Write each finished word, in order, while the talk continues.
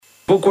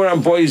Boko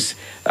Haram boys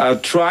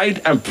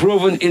tried and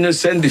proven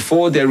innocent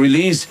before their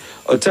release.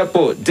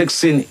 Otepo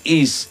Dixon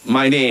is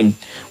my name.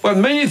 Well,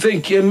 many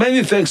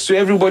thanks to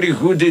everybody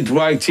who did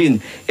write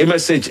in a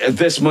message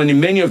this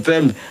morning. Many of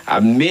them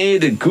have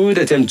made a good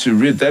attempt to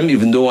read them,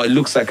 even though it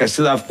looks like I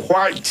still have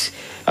quite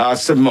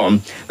some more.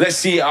 Let's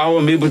see how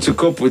I'm able to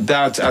cope with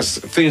that as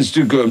things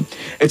do go.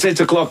 It's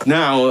 8 o'clock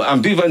now,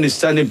 and Bevan is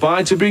standing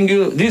by to bring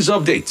you these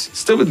updates.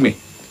 Stay with me.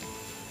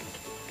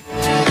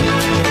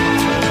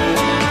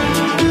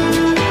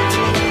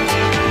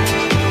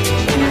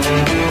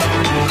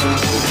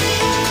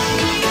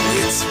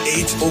 It's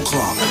 8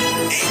 o'clock. 8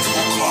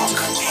 o'clock.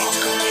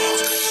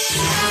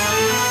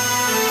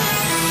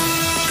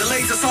 The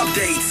latest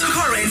updates,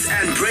 current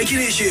and breaking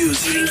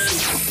issues.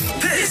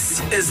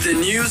 This is the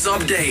News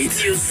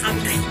Update. News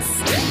Updates.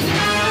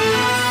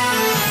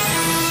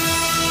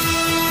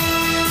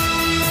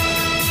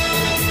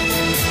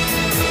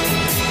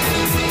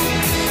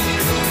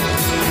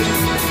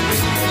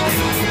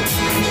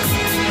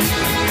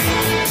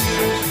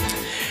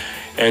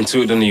 And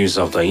to the news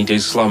update, the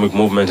Islamic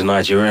movement in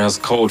Nigeria has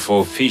called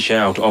for a fish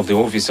out of the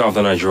officer of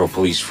the Nigeria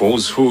Police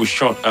Force who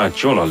shot at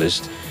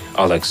journalist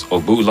Alex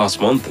Ogbu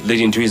last month,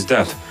 leading to his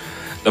death.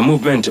 The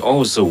movement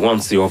also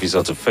wants the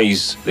officer to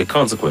face the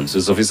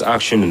consequences of his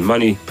action and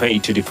money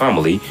paid to the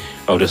family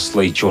of the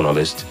slain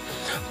journalist.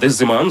 These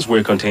demands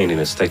were contained in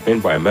a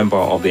statement by a member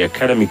of the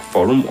Academic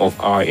Forum of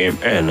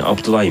IMN,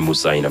 Abdullahi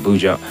Musa, in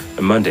Abuja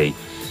on Monday.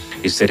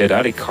 He stated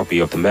that a copy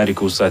of the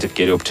medical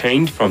certificate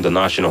obtained from the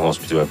National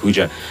Hospital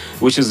Abuja,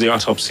 which is the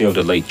autopsy of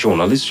the late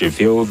journalist,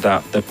 revealed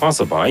that the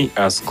passerby,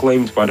 as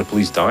claimed by the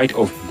police, died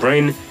of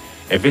brain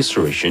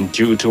evisceration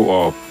due to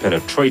a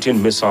penetrating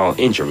missile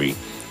injury.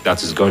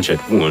 That is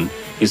gunshot wound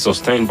he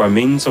sustained by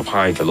means of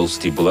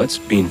high-velocity bullets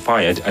being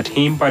fired at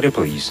him by the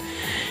police.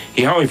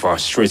 He, however,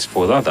 stressed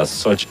further that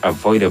such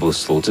avoidable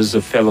slaughters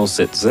of fellow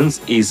citizens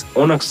is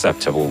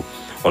unacceptable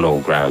on all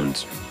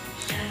grounds.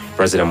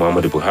 President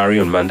Muhammadu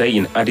Buhari on Monday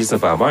in Addis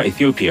Ababa,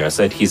 Ethiopia,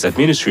 said his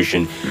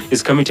administration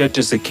is committed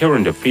to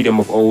securing the freedom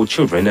of all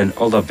children and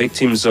other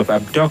victims of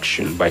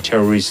abduction by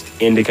terrorists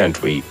in the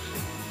country.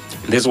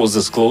 This was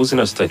disclosed in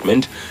a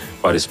statement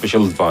by the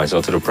special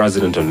advisor to the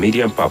president on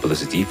media and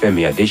publicity,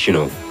 Femi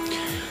Adesina.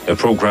 The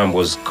program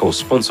was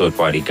co-sponsored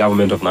by the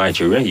government of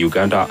Nigeria,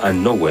 Uganda,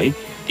 and Norway,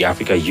 the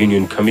Africa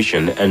Union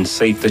Commission, and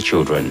Save the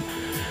Children.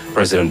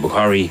 President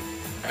Buhari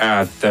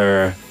at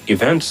the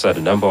event said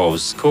a number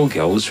of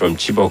schoolgirls from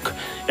Chibok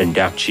and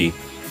Dakchi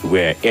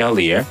were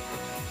earlier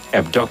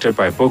abducted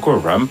by Boko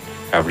Haram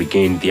have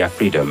regained their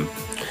freedom.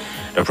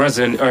 The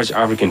president urged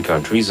African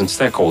countries and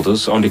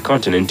stakeholders on the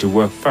continent to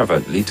work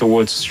fervently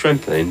towards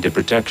strengthening the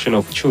protection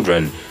of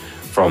children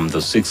from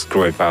the 6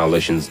 grave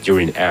violations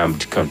during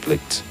armed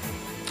conflict.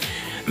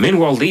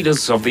 Meanwhile,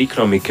 leaders of the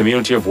Economic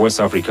Community of West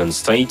African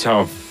States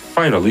have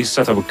finally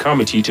set up a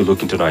committee to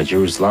look into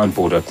Nigeria's land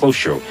border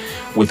closure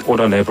with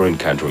other neighboring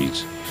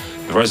countries.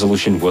 The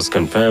resolution was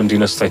confirmed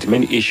in a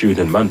statement issued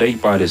on Monday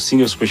by the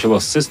Senior Special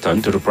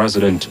Assistant to the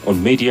President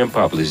on Media and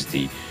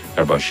Publicity,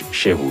 Garba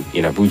Shehu,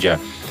 in Abuja.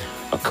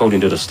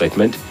 According to the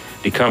statement,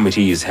 the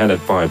committee is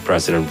headed by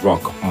President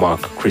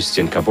Mark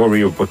Christian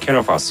Kabore of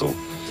Burkina Faso.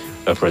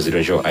 The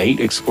presidential aide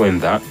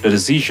explained that the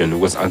decision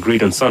was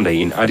agreed on Sunday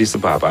in Addis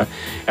Ababa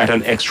at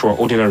an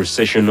extraordinary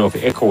session of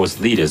ECOWAS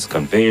leaders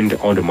convened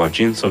on the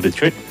margins of the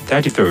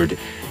 33rd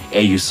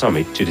AU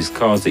Summit to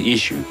discuss the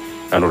issue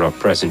and other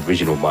pressing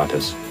regional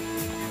matters.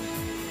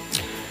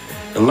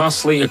 And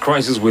lastly, a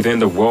crisis within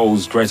the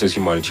world's greatest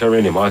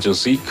humanitarian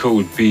emergency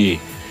could be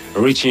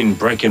reaching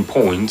breaking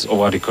points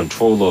over the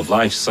control of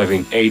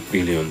life-saving aid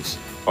billions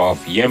of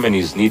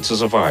Yemenis need to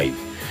survive.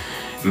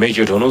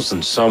 Major donors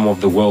and some of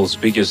the world's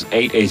biggest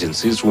aid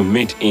agencies will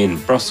meet in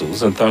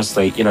Brussels on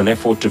Thursday in an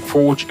effort to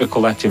forge a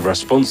collective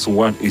response to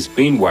what is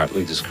being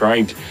widely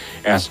described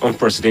as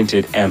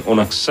unprecedented and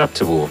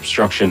unacceptable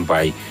obstruction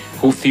by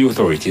Houthi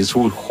authorities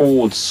who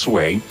hold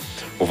sway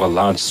over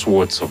large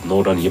swaths of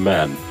northern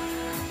Yemen.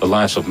 The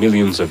lives of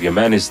millions of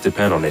Yemenis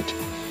depend on it.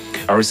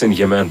 A recent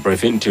Yemen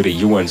briefing to the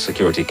UN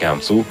Security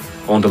Council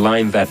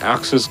underlined that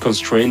access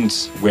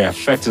constraints were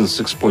affecting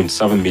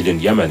 6.7 million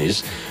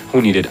Yemenis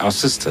who needed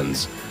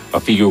assistance, a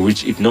figure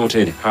which it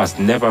noted has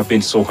never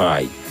been so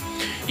high.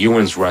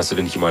 UN's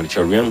resident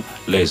humanitarian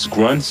Les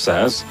Grant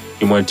says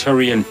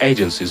humanitarian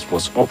agencies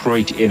must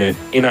operate in an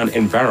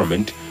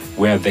environment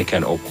where they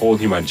can uphold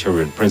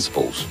humanitarian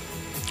principles.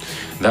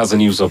 That's the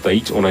news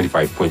update on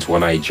 95.1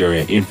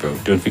 Nigeria Info.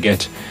 Don't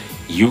forget,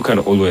 you can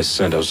always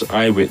send us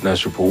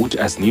eyewitness report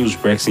as news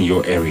breaks in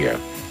your area.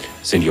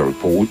 Send your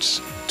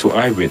reports to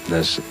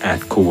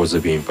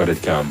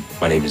eyewitness@kowazobinfo.com.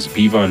 My name is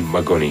Bevan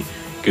Magoni.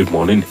 Good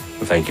morning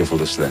and thank you for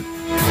listening.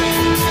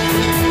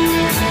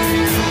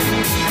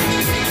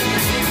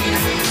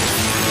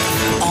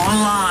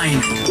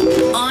 Online.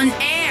 On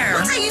air.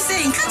 What are you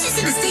saying? Can't you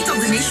see the state of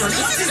the nation?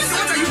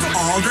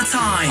 All the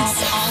time.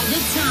 All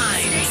the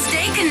time.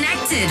 Stay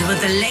connected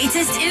with the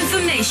latest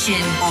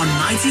information On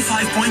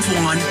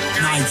 95.1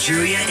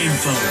 Nigeria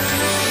Info.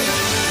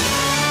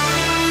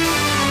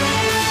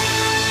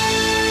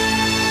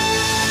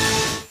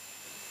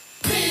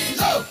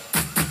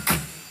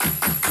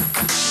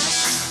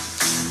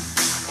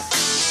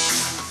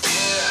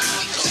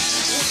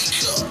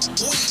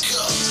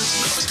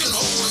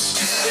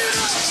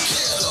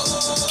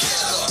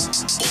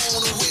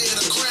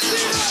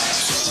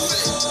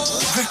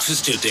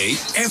 Breakfast your day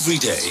every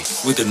day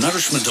with the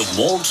nourishment of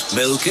malt,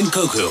 milk, and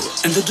cocoa,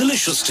 and the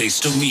delicious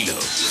taste of Milo.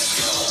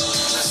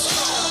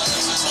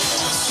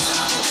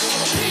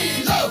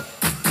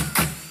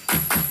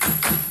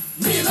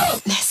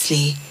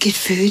 Nestle, good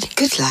food,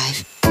 good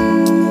life.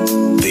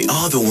 They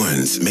are the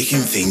ones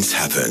making things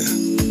happen.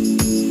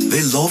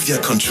 They love their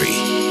country,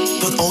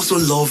 but also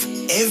love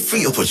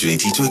every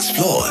opportunity to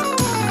explore.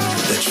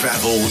 They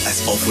travel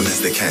as often as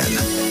they can,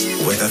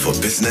 whether for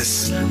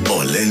business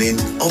or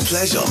learning or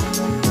pleasure.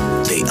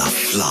 They are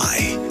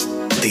fly.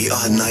 They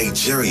are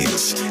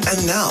Nigerians,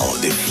 and now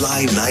they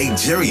fly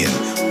Nigerian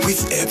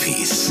with Air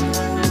Peace.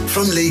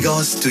 From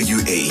Lagos to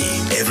UAE,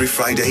 every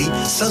Friday,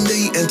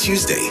 Sunday, and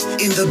Tuesday,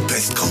 in the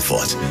best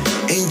comfort,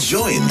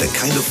 enjoying the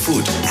kind of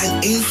food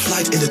and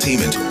in-flight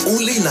entertainment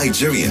only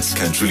Nigerians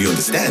can truly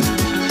understand.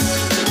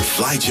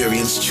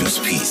 Flygerians choose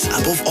peace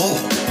above all.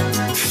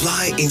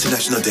 Fly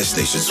international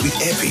destinations with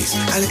Air Peace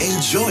and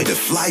enjoy the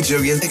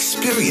Flygerian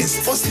experience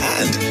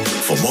firsthand.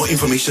 For more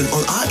information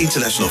on our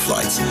international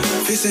flights,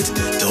 visit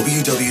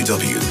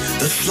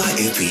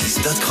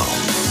www.flyairpeace.com.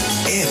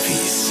 Air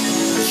Peace,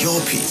 your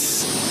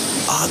peace,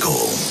 our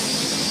goal.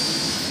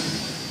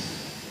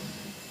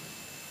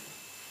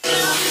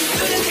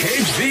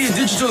 HV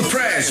Digital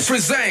Press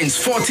presents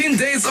 14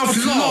 Days of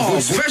Love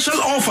with special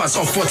offers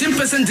of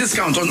 14%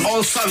 discount on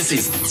all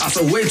services as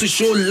a way to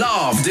show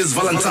love this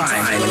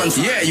Valentine.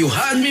 Yeah, you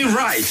heard me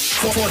right.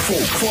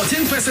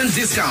 14%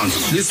 discount.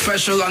 This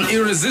special and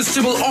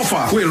irresistible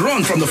offer will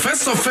run from the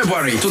 1st of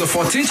February to the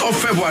 14th of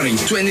February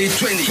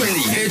 2020.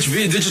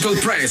 HV Digital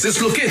Press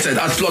is located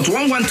at plot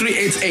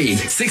 11388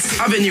 6th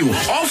Avenue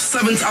off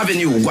 7th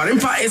Avenue,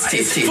 Gwarimpa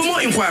Estate. For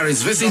more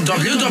inquiries, visit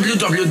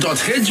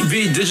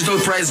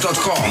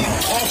www.hvdigitalprice.com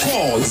or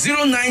call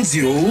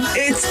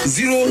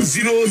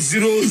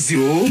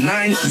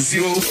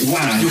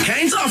 090-80000901. You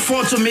can't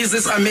afford to miss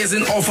this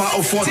amazing offer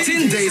of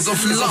 14 days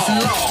of love.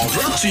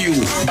 Brought to you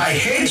by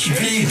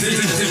HV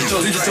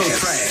Digital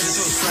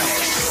Press.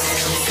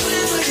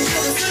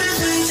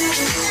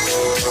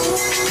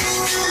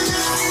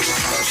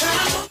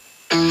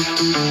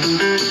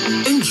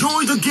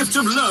 Enjoy the gift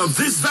of love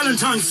this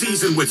Valentine's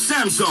season with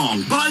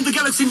Samsung. Buy the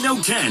Galaxy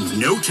Note 10,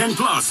 Note 10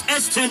 Plus,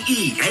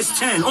 S10e,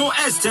 S10 or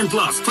S10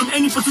 Plus from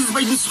any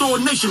participating store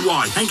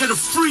nationwide and get a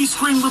free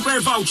screen repair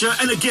voucher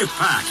and a gift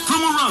pack.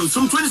 Promo runs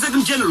from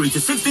 22nd January to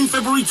 16th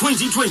February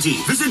 2020.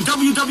 Visit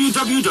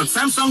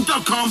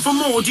www.samsung.com for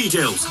more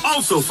details.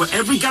 Also, for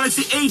every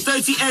Galaxy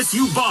A30s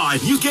you buy,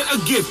 you get a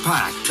gift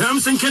pack.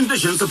 Terms and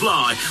conditions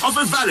apply.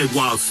 Offer valid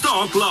while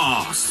stock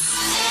lasts.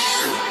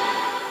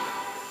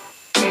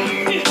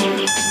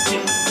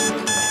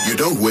 You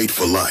don't wait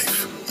for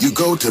life. You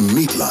go to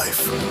meet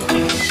life.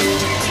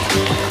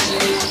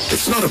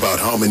 It's not about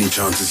how many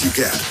chances you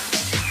get.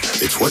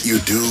 It's what you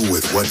do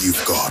with what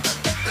you've got.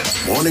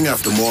 Morning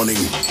after morning,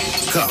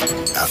 cup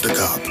after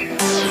cup.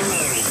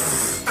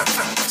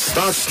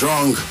 Start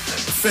strong,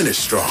 finish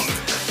strong.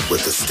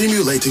 With the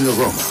stimulating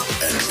aroma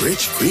and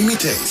rich, creamy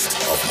taste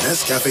of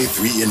Nescafe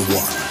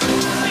 3-in-1.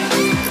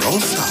 It all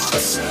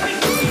starts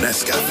with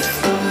Nescafe.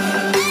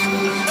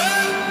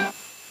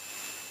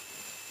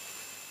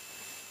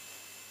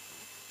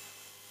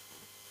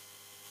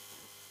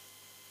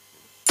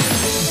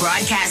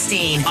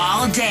 Broadcasting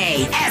all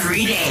day,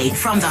 every day,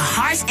 from the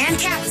heart and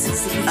capital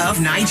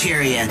of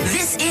Nigeria.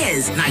 This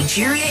is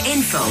Nigeria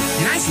Info,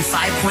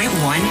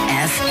 95.1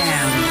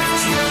 FM.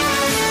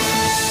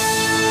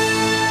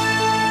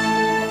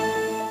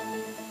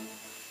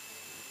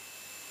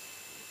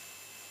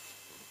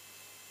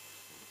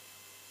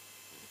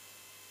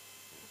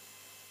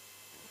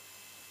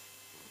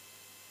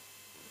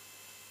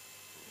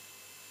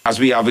 As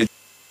we have it.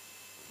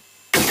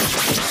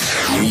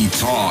 We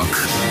talk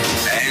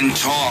and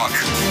talk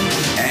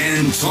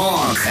and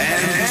talk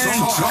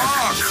and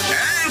talk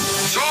and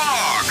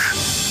talk.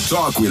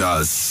 Talk with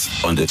us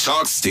on the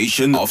talk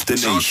station of the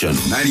nation.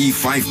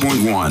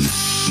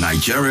 95.1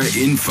 Nigeria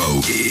Info.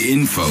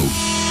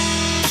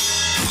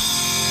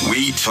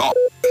 We talk.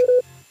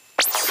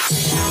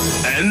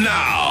 And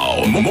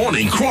now,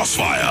 Morning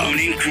Crossfire.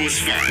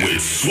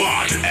 With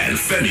SWAT and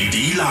Femi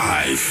D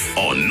live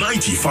on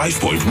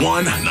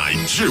 95.1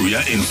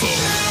 Nigeria Info.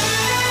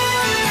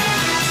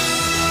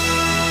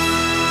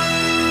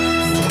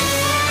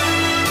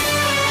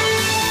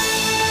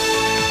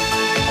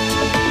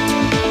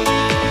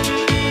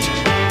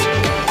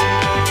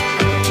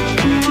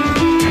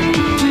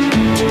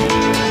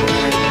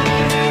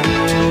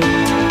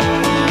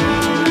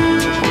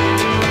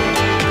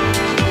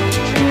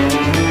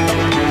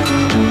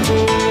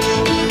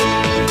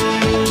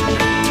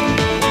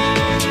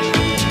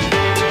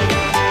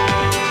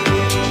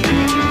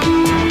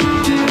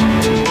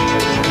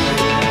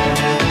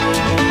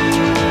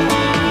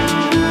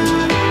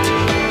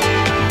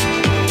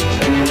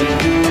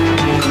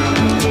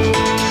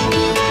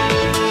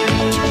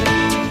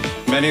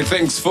 Many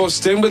thanks for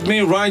staying with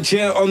me right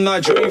here on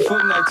Nigeria Info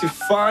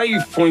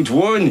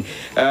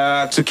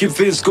 95.1 to keep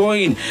things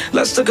going.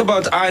 Let's talk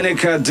about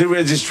INEC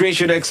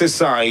deregistration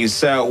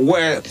exercise,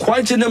 where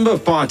quite a number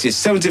of parties,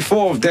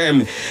 74 of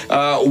them,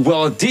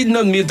 did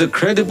not meet the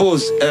credible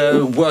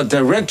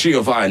directory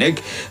of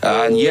INEC.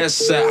 And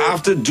yes,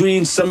 after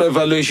doing some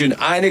evaluation,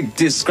 INEC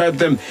described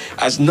them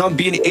as not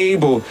being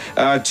able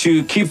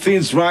to keep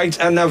things right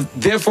and have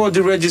therefore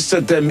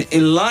deregistered them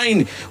in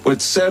line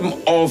with some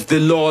of the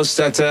laws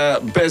that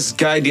best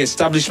guide the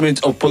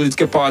establishment of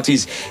political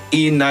parties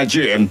in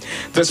Nigeria.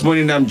 This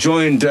morning, I'm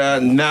joined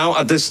now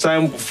at this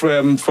time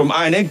from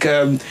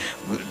INEC,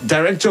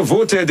 Director of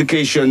Voter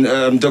Education,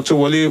 Dr.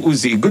 Wale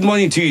Uzi. Good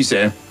morning to you,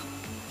 sir.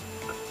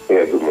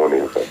 Yeah, good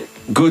morning, sir.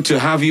 Good to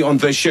have you on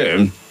the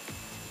show.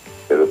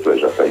 It's a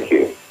pleasure, thank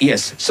you.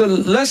 Yes, so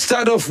let's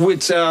start off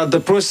with the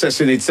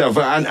process in itself,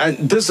 and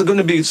this is going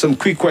to be some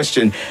quick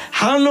question.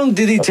 How long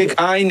did it take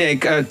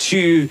INEC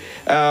to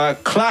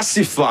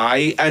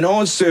classify and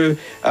also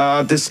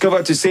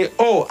discover to say,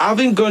 oh,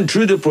 having gone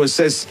through the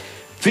process,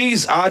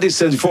 these are the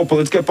 74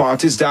 political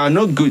parties that are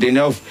not good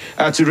enough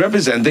to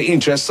represent the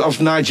interests of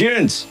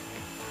Nigerians?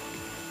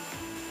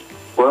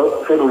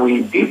 Well, so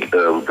we did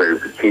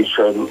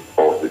verification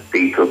of the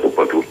status of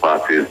political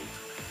parties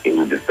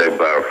in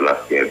December of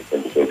last year,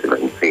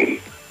 2019.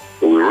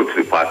 So we wrote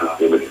to the parties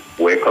saying,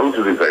 when it comes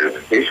to the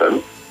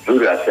verification, do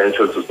the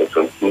attention to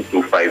Section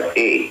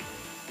 225A,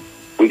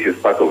 which is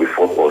part of the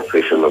fourth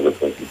alteration of the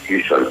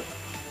Constitution.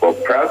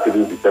 But prior to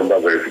this December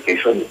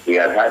verification, we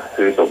had a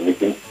series of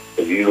meetings.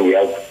 Usually we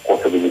have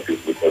quarterly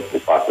meetings with the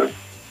parties,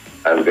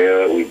 and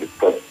there we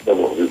discussed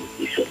some of these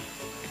issues.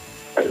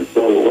 And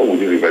so when we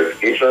did the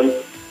verification,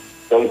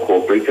 some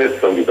cooperated,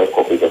 some did not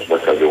cooperate as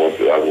much as they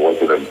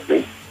wanted them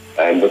to.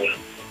 And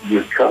we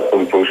discussed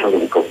some provisions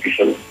of the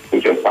Constitution,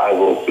 which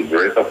empowers us to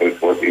register for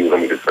equality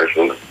even with the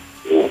threshold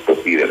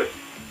proceeded.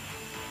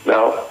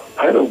 Now,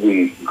 part of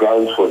the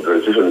grounds for the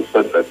registration is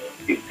such that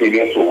the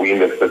stadiums will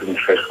win a certain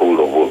threshold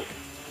of votes.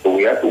 So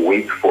we have to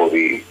wait for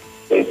the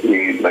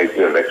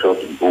 2019 elections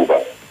to be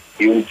over,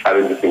 even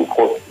challenges in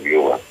court to be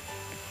over.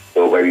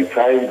 So by the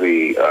time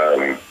the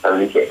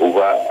challenges were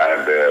over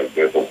and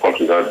there's some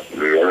countries that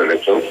rerun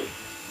elections,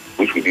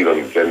 which we did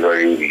on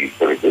January the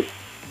 26th,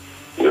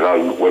 we now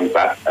went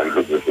back and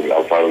looked at it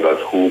and found out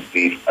who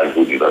did and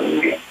who did not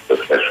meet the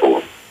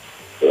threshold.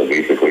 So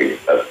basically,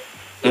 that's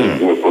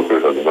the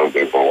process has been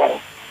ongoing for a while.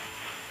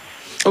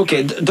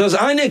 Okay, does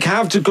INEC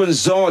have to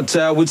consult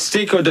with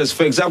stakeholders,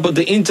 for example,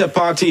 the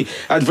Inter-Party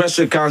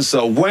Advisory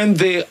Council, when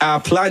they are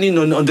planning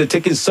on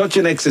undertaking such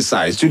an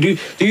exercise? Do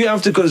you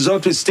have to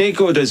consult with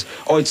stakeholders,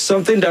 or it's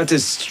something that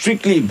is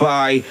strictly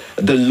by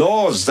the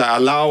laws that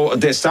allow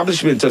the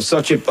establishment of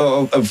such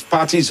of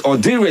parties or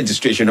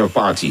deregistration of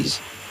parties?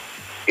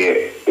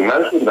 Yeah,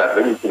 imagine that.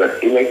 Let me say that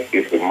INEC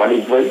is a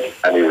management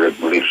and a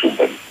regulation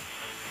body.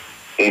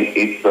 In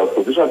its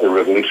position as a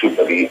regulation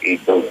body,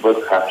 it does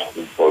not have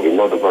to, or the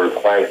law does not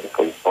require to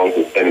consult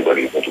with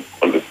anybody, but to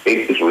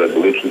undertake its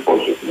regulatory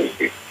functions in this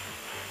case.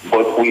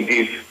 But we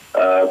did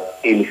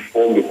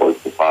inform the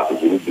political parties.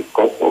 We did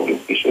discuss all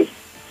these issues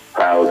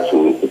prior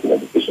to taking a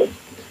decision.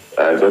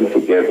 Don't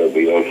forget that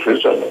the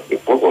alteration, the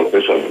fourth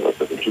alteration of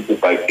Section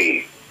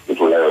 225A, which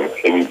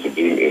came into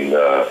being in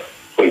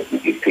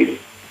 2018.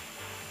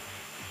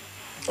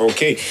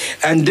 Okay,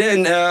 and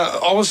then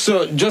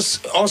also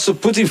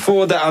putting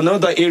forward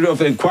another area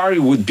of inquiry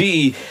would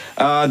be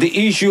the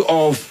issue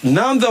of,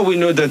 now that we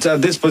know that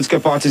these political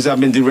parties have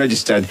been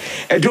deregistered,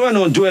 Edo and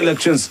Ondo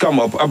elections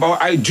come up.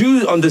 I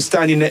do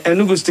understand in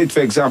Enugu State, for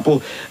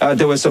example,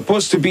 there was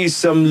supposed to be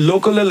some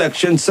local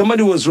elections.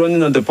 Somebody was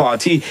running on the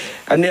party,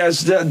 and they are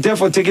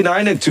therefore taking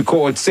INEC to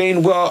court,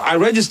 saying, well, I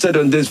registered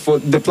on this for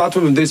the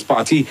platform of this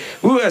party.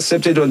 We were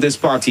accepted on this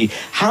party.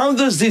 How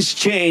does this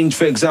change,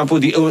 for example,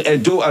 the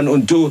Edo and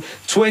Ondo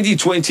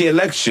 2020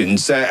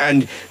 elections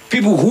and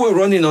people who were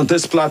running on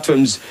these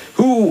platforms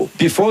who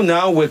before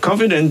now were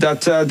confident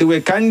that they were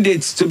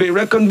candidates to be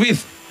reckoned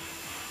with?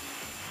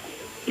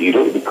 You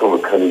don't become a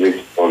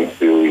candidate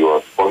until you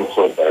are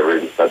sponsored by a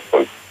registered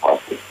political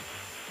party.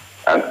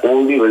 And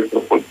only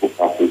registered political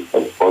parties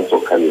can sponsor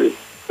candidates.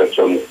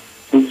 Section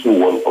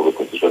 221 of the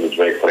Constitution is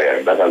very clear,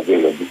 and that has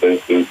been a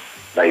difference since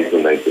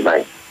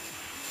 1999.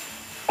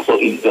 So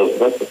it does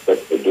not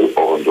affect the Edo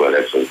or Ondo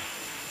elections.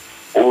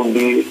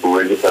 Only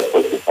registered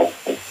political parties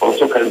can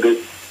sponsor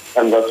candidates,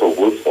 candidates of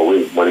votes or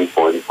raise money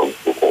for it from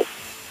so forth.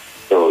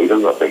 So it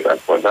doesn't affect that.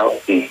 For now,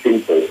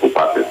 18 political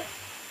parties.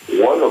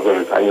 One of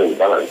them is hanging in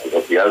balance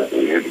because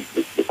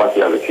the party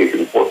has a case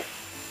in court.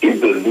 If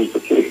they lose the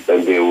case,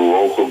 then they will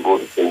also go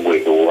the same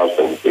way. They will have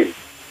some case.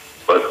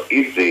 But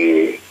if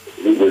they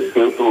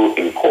still through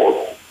in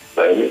court,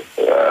 then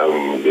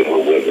they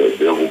will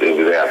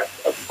be there as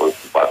a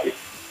political party.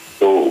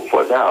 So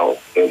for now,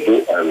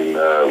 Edo and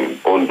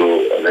Ondo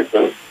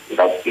elections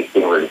without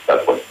 18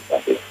 registered political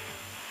parties.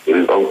 It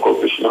is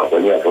unconstitutional for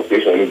any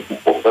association, any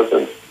group of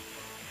persons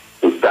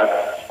to start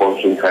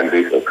sponsoring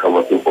candidates and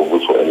coming for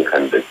votes for any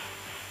candidate.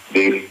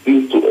 They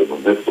cease to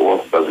exist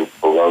once the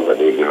programs that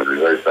they've been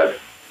registered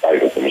by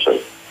the Commission.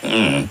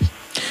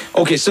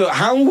 Okay, so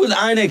how will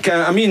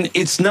INEC,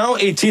 it's now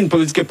 18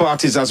 political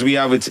parties as we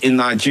have it in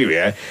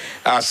Nigeria.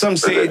 Some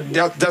say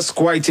that's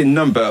quite a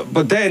number.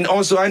 But then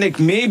also INEC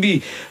may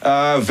be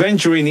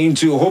venturing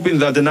into hoping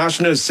that the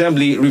National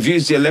Assembly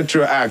reviews the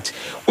Electoral Act,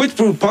 which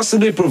will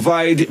possibly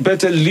provide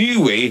better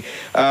leeway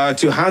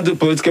to handle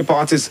political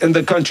parties in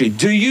the country.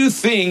 Do you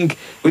think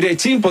with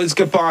 18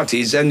 political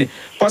parties and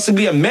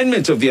possibly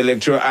amendment of the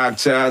Electoral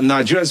Act,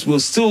 Nigerians will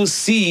still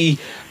see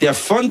their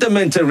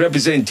fundamental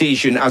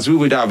representation as we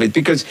would have it?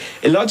 Because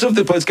a lot of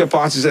the political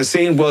parties are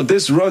saying, well,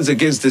 this runs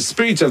against the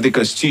spirit of the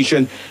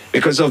Constitution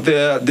because of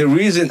the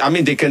reason,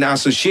 they can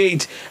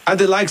associate and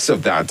the likes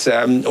of that.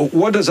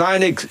 What's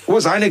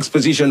INEC's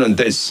position on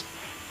this?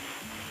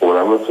 Well,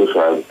 I'm not so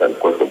sure I understand the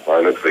question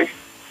honestly,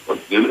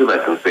 but the only thing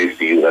I can say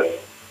to you that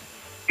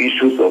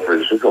issues of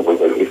registration of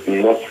voters is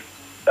not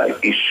an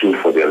issue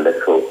for the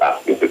Electoral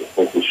Act. It's a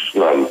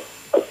constitutional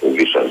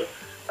provision.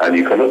 And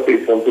you cannot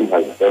say something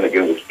has been done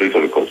against the spirit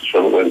of the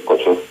Constitution when the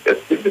Constitution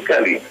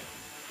specifically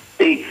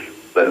states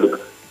that,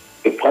 look,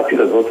 a party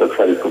that does not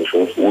satisfy the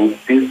conditions will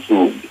cease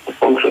to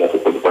function as a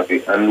political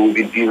party and will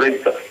be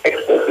deregistered,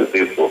 expressly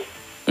say so,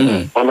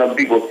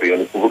 unambiguously,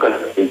 and the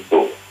provocative say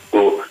so.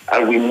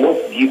 And we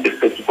must give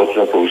effect to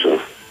constitutional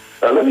provisions.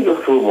 Now, let me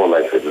just throw more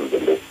light on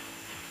this.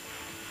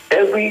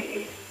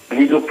 Every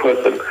legal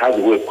person has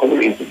a way of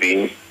coming into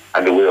being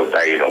and a way of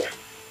dying off.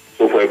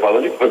 So for a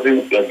biological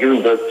person, you are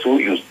given birth to,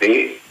 you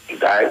stay, you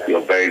die, you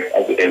are buried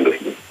at the end of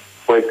it.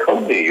 For a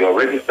company, you are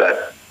registered.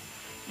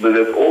 But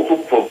there's also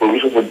for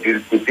provision for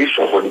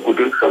liquidation for the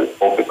liquidation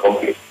of the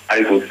company,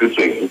 and it will still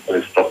to exist and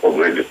it's stopped from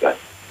register.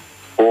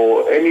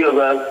 For any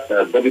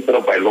other body set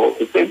up by law,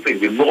 the same thing.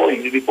 The law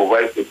usually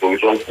provides the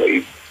provision for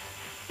it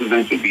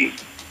to be.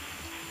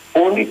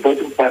 Only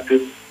political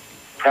parties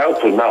prior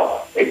to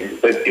now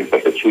existed in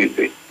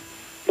perpetuity.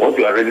 Once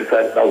you are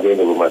registered, that's the end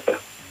of the matter.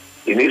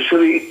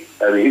 Initially,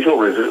 the issue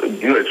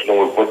of jurisdiction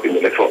was brought in the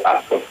electoral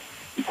aspect.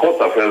 The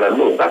courts have felt that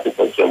no, that's a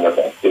constitutional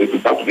matter. So it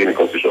has to be in the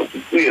Constitution.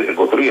 3 years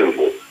ago,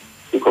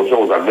 the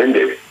Constitution was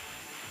amended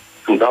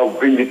to now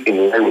bring it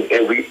in line with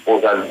every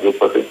other legal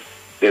person.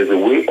 There's a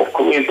way of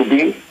coming into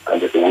being,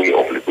 and there's a way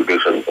of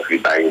liquidation of the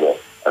dying off.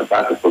 And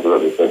that's the process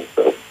of the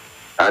itself.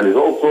 And it's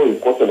also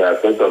important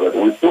that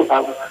we still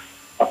have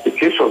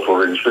applications for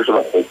registration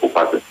of political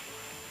parties.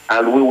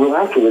 And we will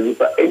have to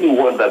register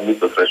anyone that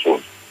meets the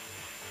threshold.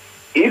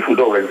 If we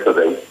don't register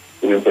them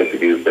within 30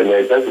 days, then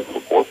they're entitled to the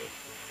court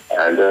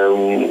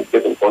and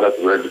get an order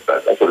to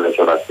register. That's what the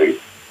election has said.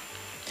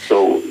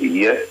 So,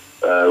 yes,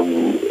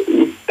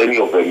 if any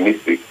of them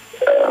miss the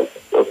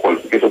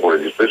qualification for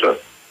registration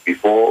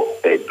before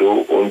they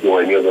do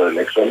or any other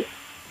election,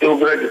 they will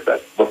be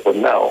registered. But for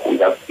now, we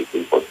have to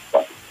keep for the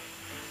party.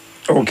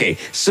 Okay,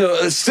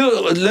 so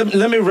still,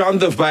 let me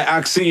round off by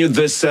asking you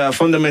this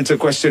fundamental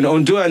question.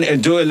 Ondo and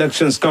Edo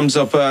elections comes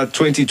up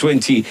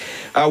 2020.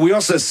 We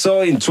also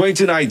saw in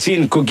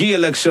 2019 Kogi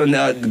election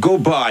go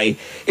by.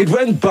 It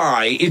went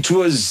by. It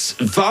was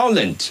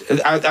violent.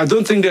 I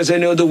don't think there's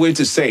any other way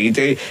to say it.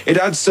 It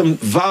had some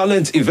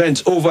violent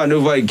events over and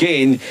over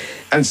again.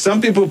 And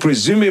some people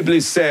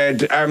presumably said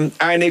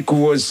INEC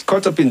was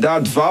caught up in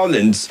that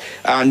violence,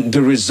 and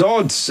the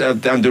results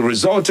and the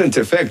resultant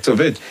effect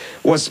of it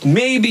was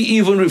maybe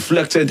even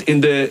reflected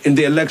in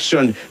the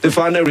election, the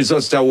final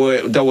results that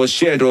was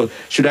shared, or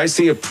should I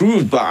say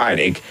approved by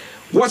INEC.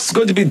 What's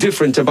going to be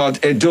different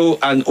about Edo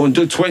and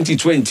Ondo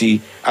 2020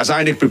 as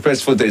INEC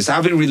prepares for this,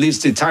 having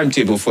released the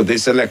timetable for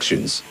these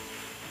elections?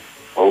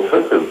 Well,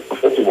 first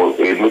of all,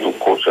 a note of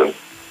caution.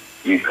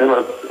 You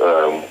cannot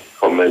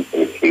comment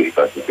on a case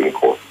that is in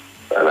court.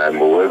 And I'm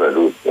aware that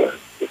those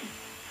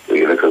the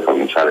elections have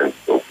been challenged.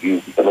 So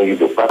you cannot use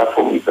your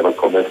platform, you cannot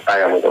comment. I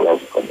am not allowed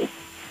to comment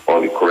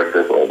on the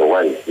correctness or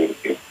otherwise in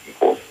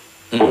court.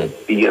 But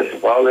yes,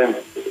 violence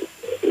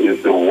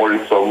is the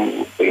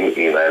worrisome thing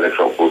in the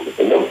electoral process.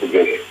 And don't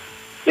forget,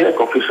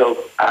 INEC officials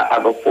are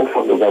at the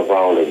forefront of that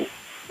violence.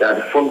 They are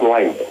the front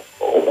line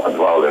of that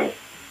violence.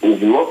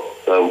 We've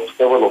lost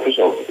several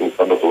officials in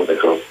some of the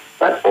elections.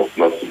 That ought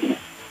not to be.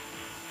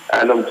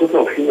 And I'm talking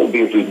of human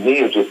beings with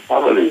names, with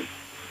families.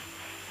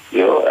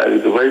 And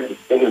it's a very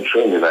disturbing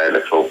trend in our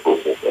electoral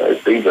process. I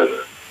think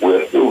that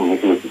we're still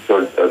meeting with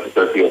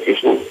security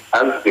officials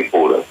and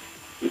stakeholders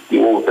to see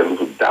what we can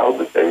do to down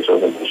the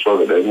tension and ensure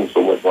that there isn't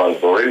so much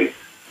violence already.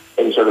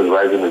 Tension is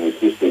rising and we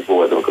see people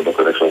where the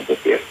connections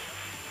appear.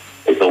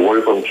 It's a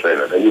worrisome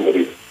trend, and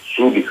everybody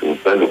should be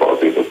concerned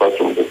about it. Apart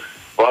from the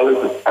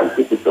violence is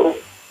antithetical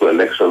to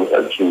elections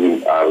and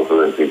choosing our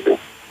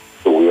representatives.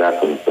 So we are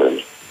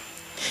concerned.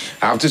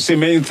 I have to say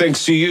many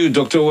thanks to you,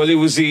 Dr. Wale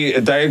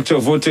Wuzie, Director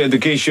of Voter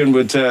Education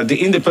with the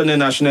Independent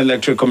National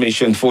Electoral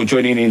Commission, for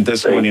joining in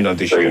this morning on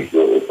the show. Thank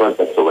you. It's not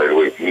so by the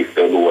way.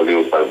 Mr.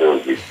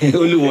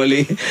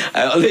 Oluwale.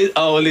 I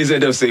always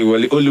end up saying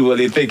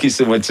Oluwale. Thank you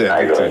so much, sir.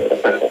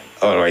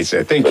 All right,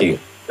 sir. Thank you.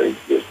 Thank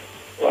you.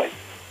 Bye.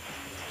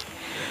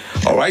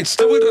 All right,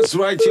 stay with us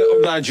right here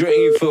on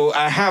Nigeria Info.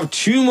 I have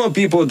two more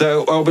people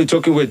that I'll be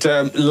talking with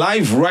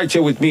live right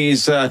here with me.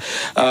 Is I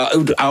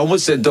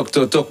almost said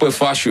Dr. Tokwe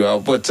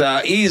Fashua, but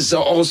he's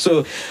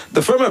also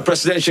the former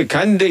presidential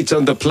candidate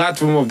on the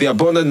platform of the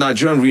Abundant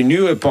Nigerian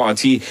Renewal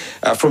Party.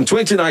 From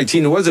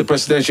 2019, he was a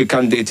presidential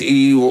candidate.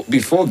 He,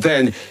 before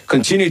then,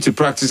 continued to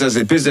practice as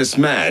a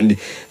businessman.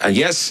 And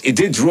yes, he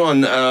did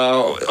run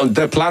on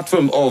the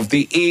platform of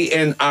the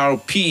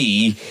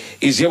ANRP.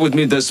 He's here with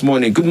me this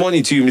morning. Good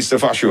morning to you, Mr.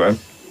 Fashua.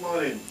 Good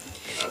morning.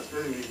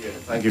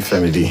 Thank you,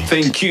 Femidi.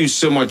 Thank you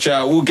so much.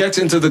 We'll get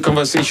into the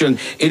conversation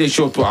in a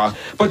short while.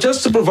 But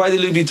just to provide a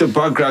little bit of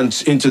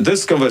background into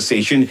this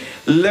conversation,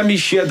 let me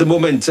share the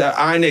moment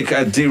INEC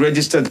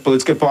deregistered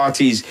political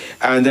parties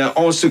and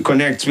also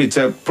connect with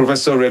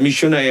Professor Remi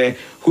Shonaye,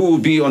 who will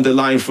be on the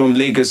line from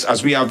Lagos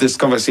as we have this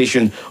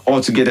conversation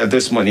all together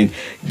this morning.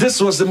 This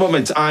was the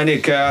moment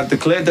INEC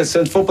declared that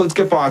Center for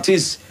Political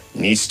Parties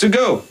needs to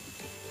go.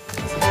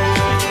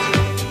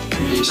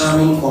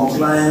 Determine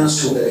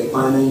compliance with the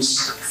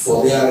requirements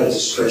for their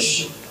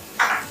registration.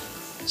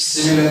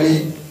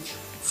 Similarly,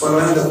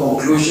 following the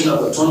conclusion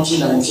of the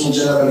 2019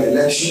 general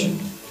election,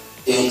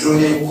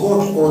 including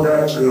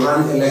court-ordered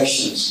rerun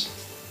elections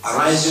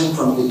arising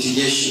from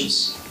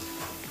litigations,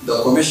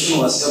 the Commission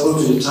was able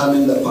to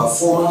determine the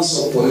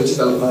performance of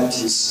political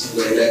parties in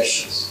the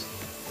elections.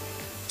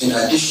 In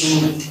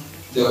addition,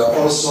 they were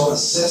also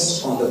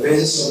assessed on the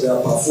basis of their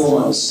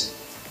performance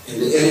in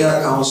the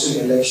area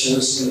council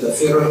elections in the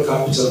Federal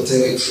Capital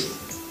Territory,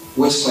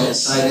 which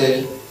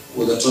coincided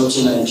with the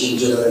 2019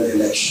 general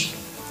election.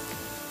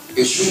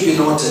 It should be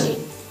noted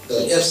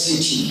that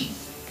FCT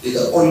is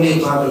the only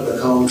part of the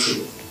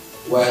country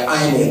where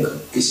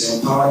INEC is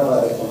empowered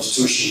by the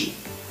Constitution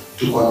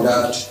to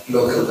conduct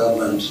local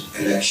government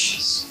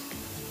elections.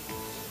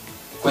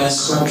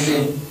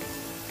 Consequently,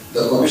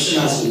 the Commission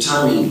has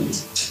determined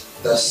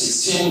that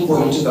 16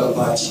 political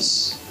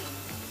parties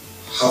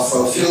have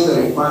fulfilled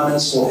the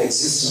requirements for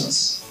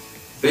existence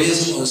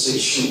based on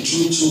Section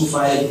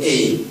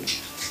 225A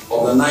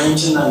of the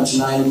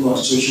 1999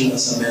 Constitution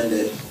as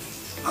amended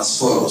as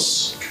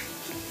follows.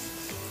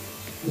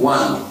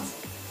 1.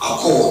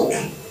 Accord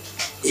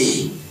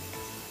A.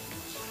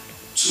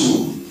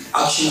 2.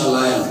 Action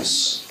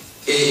Alliance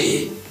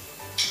AA.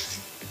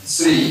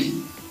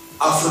 3.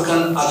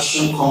 African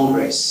Action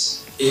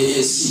Congress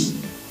AAC.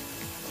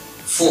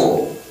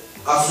 4.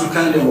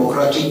 African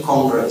Democratic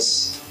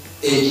Congress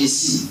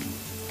ADC.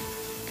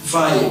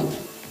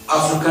 5.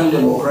 African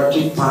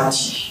Democratic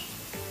Party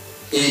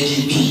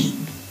ADP.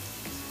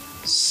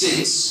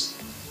 6.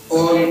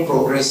 All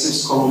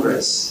Progressives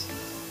Congress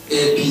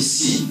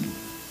APC.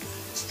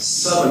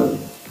 7.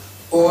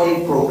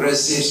 All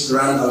Progressives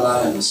Grand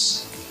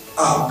Alliance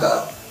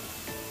APGA.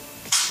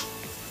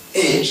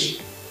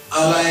 8.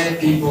 Allied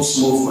People's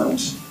Movement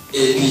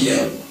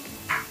APM.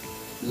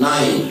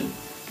 9.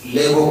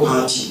 Labour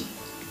Party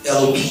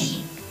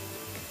LP.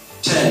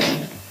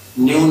 10.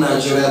 New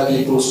Nigeria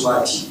People's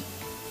Party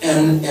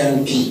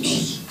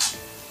NNPP.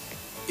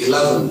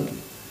 11.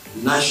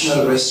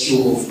 National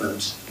Rescue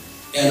Movement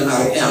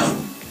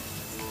NRM.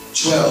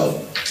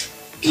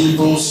 12.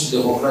 People's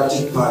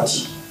Democratic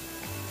Party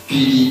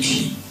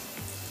PDP.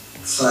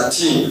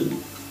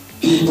 13.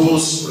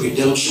 People's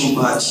Redemption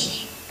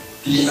Party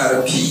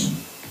PRP.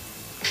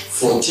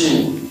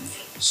 14.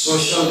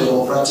 Social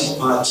Democratic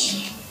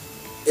Party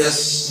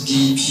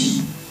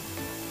SDP.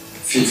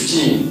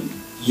 15.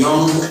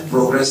 Young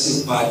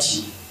Progressive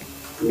Party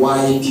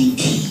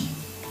YPP.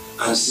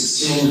 And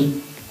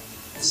 16.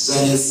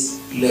 Zenith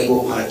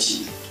Labour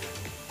Party.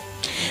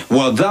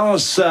 Well, that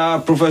was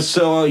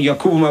Professor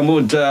Yakubu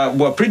Mahmood.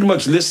 We're pretty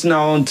much listening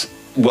out.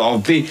 Well,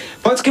 the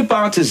political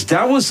parties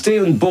that will stay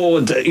on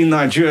board in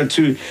Nigeria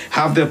to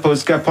have their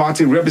political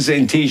party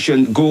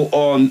representation go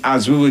on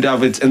as we would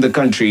have it in the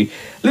country.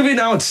 Leaving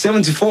out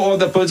 74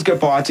 other political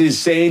parties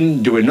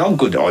saying they were not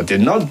good or they're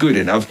not good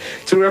enough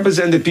to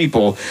represent the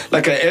people.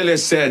 Like I earlier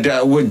said,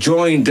 we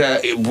joined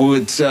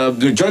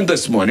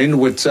this morning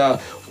with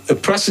a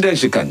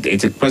presidential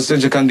candidate. A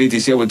presidential candidate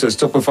is here with us,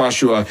 Tokwe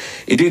Fashua.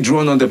 He did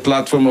run on the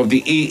platform of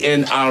the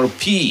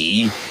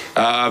ANRP.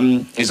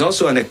 He's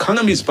also an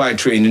economist by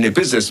training, a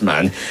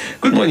businessman.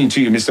 Good morning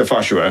to you, Mr.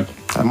 Fashua.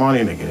 Good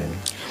morning again.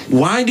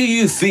 Why do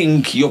you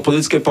think your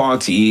political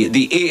party,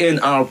 the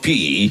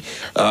ANRP,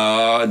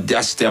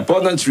 that's the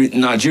Abundant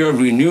Nigeria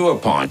Renewal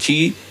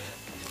Party,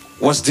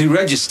 was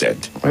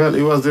deregistered? Well,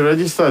 it was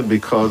deregistered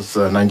because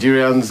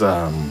Nigerians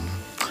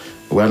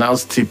were now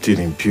steeped in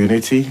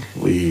impunity.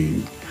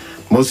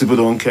 Most people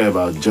don't care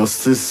about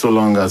justice so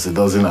long as it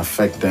doesn't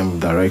affect them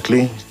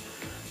directly.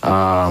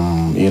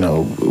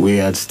 We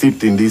had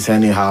steeped in this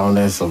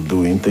anyhowness of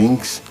doing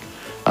things.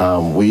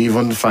 We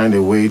even find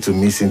a way to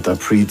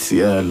misinterpret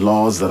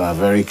laws that are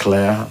very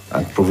clear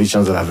and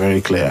provisions that are very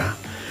clear.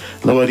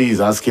 Nobody is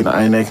asking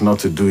INEC not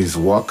to do his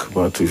work,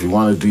 but if you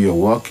want to do your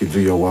work, you do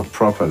your work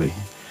properly.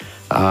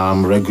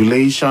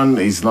 Regulation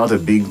is not a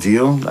big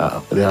deal.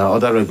 There are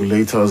other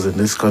regulators in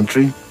this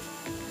country.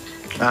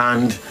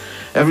 And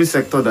every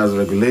sector that's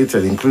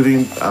regulated,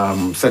 including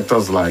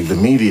sectors like the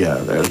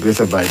media, that are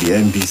regulated by the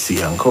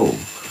NBC and co.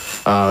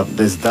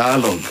 There's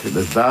dialogue.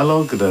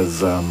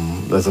 There's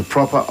a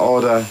proper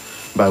order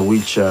by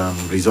which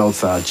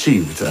results are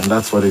achieved, and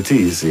that's what it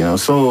is.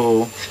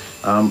 So.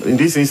 In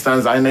this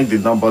instance, INEC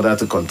did not bother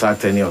to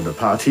contact any of the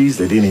parties.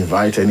 They didn't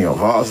invite any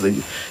of us.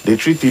 They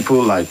treat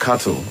people like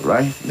cattle,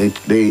 right?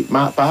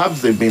 Perhaps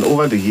they've been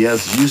over the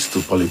years used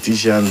to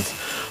politicians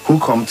who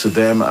come to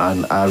them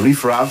and are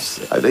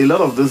riffraffs. A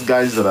lot of those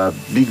guys that are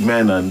big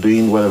men and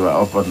doing whatever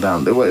up and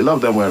down, a lot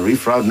of them were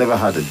riffraffs, never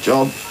had a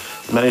job.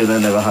 Many of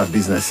them never had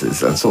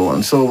businesses and so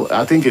on. So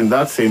I think in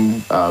that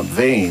same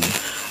vein,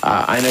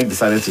 INEC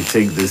decided to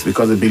take this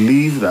because they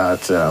believe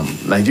that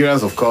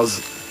Nigerians, of course,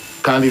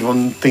 can't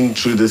even think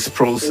through this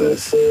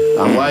process.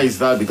 And why is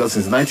that? Because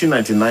since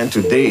 1999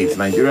 to date,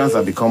 Nigerians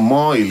have become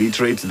more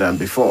illiterate than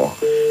before.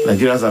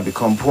 Nigerians have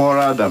become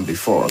poorer than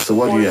before. So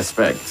what do you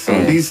expect? So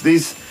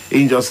this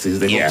injustice,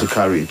 they hope to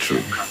carry it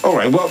through. All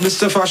right. Well,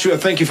 Mr. Fashua,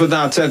 thank you for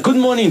that. Good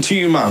morning to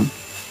you, ma'am.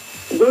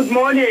 Good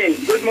morning.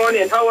 Good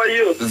morning. How are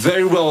you?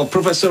 Very well.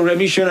 Professor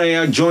Remi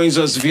Shonaya joins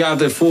us via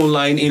the phone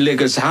line in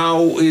Lagos.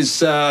 How is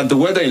the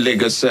weather in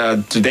Lagos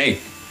today?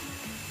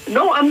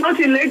 No, I'm not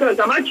in Lagos.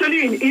 I'm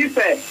actually in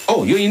Ife.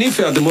 Oh, you're in Ife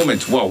at the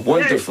moment. Wow,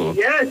 wonderful.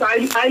 Yes,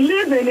 I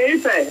live in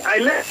Ife. I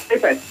live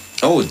in Ife.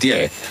 Oh,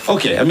 dear.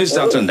 Okay, I missed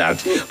out on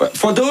that. But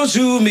for those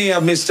who may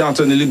have missed out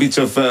on a little bit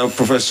of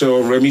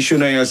Professor Remi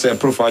Shonaya's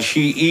profile,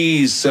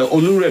 she is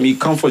Oluremi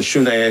Comfort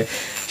Shonaya.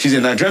 She's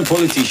a Nigerian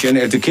politician,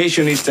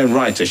 educationist, and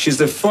writer. She's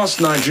the first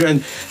Nigerian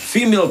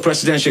female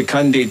presidential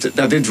candidate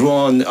that did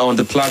run on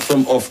the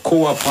platform of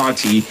Kowa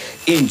Party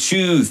in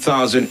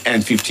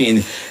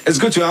 2015. It's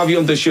good to have you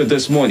on the show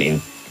this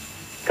morning.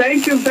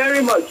 Thank you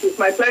very much. It's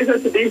my pleasure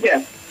to be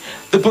here.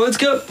 The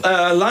political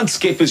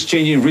landscape is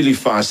changing really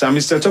fast. And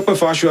Mr. Tope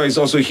Fashua is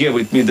also here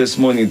with me this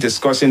morning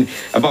discussing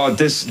about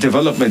this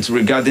development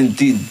regarding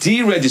the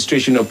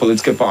deregistration of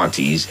political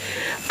parties.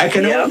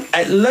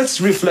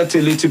 Let's reflect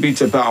a little bit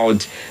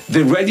about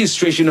the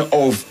registration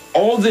of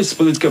all these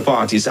political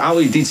parties, how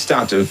it did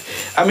start off.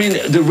 I mean,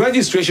 the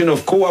registration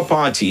of Kowa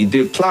Party,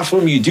 the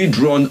platform you did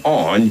run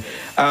on,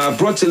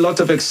 brought a lot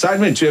of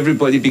excitement to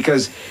everybody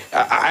because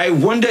I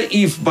wonder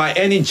if by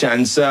any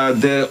chance all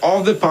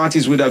the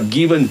parties would have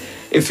given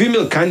a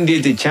female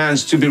candidate a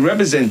chance to be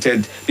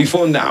represented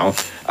before now.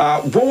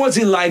 What was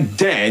it like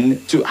then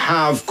to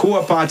have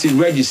Kowa Party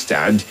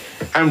registered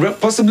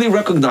and possibly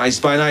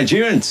recognized by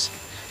Nigerians?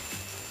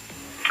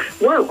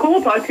 Well,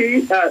 Kowa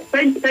Party,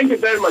 thank you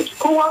very much.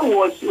 Kowa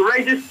was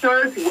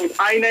registered with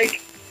INEC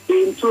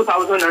in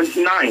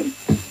 2009.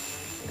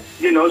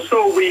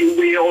 So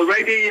we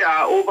already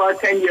are over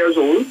 10 years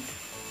old.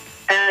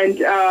 And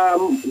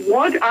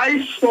what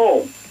I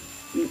saw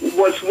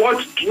was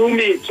what drew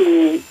me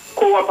to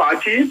Kowa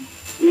Party.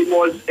 It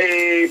was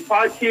a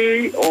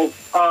party of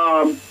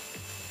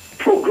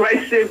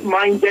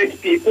progressive-minded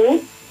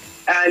people.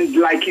 And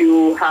like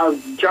you have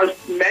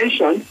just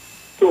mentioned,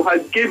 to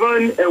have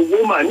given a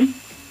woman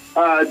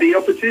the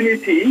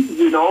opportunity,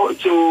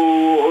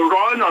 to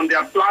run on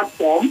their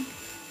platform.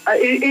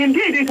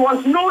 Indeed, it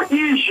was no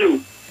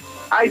issue.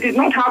 I did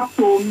not have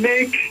to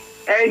make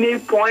any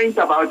point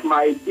about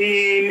my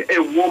being a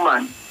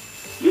woman.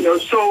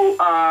 So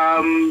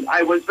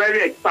I was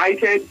very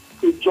excited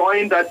to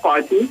join that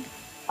party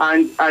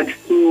and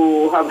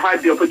to have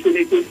had the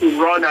opportunity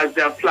to run as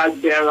their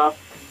flag bearer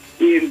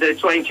in the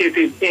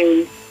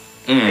 2015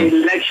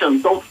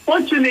 elections.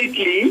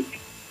 Unfortunately,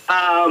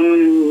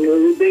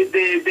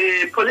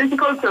 the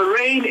political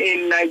terrain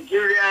in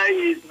Nigeria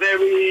is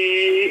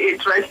very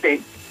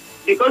interesting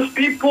because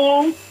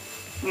people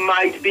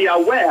might be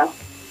aware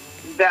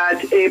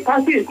that a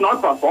party is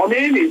not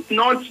performing, it's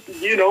not,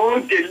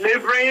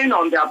 delivering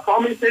on their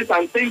promises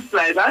and things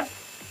like that,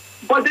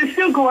 but they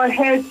still go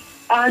ahead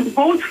and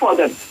vote for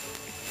them.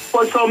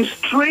 For some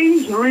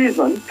strange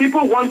reason,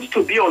 people want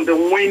to be on the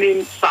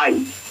winning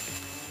side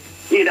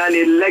in an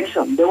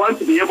election. They want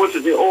to be able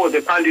to say, oh,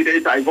 the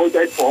candidate I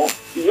voted for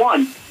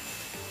won.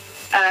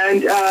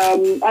 And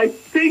I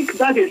think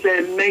that is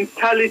a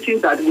mentality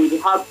that we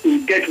have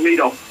to get rid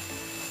of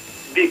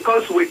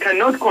because we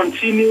cannot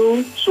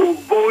continue to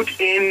vote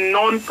in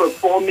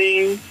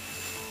non-performing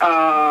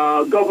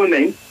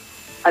government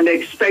and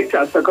expect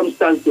our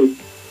circumstances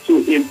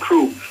to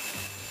improve.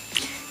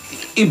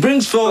 It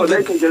brings forward... So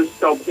let me just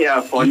stop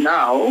here for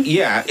now.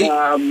 Yeah.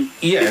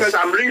 Yes. Because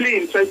I'm really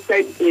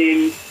interested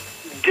in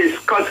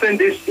discussing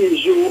this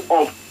issue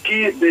of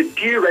the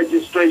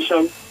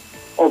deregistration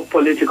of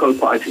political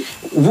parties.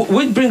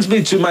 Which brings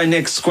me to my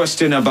next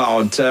question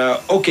about,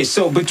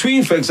 so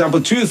between, for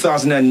example,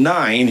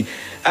 2009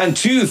 and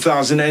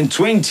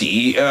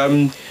 2020,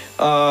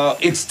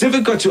 it's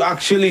difficult to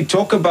actually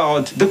talk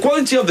about the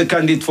quality of the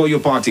candidate for your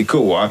party,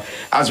 COA,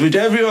 as with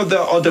every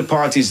other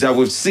parties that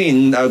we've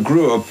seen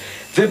grow up.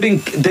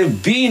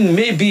 They've been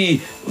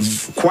maybe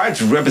quite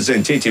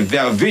representative.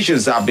 Their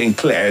visions have been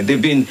clear. They've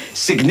been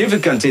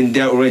significant in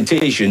their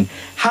orientation.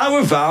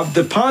 However,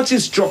 the party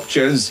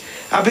structures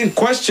have been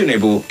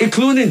questionable,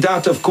 including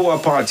that of COA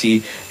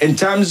party, in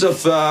terms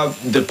of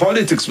the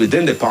politics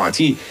within the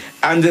party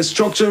and the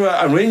structural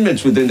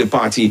arrangements within the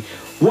party.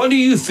 What do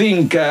you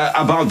think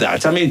about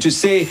that? I mean, to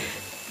say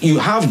you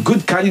have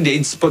good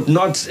candidates, but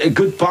not a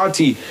good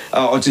party,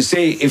 or to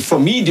say a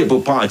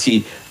formidable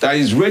party that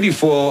is ready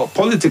for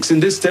politics in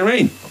this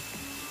terrain?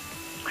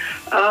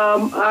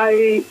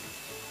 I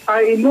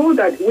know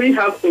that we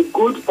have a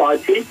good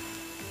party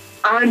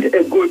and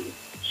a good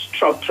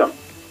structure.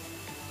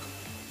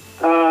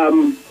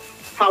 However,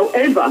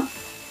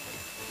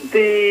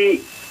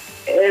 the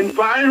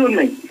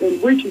environment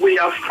in which we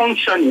are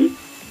functioning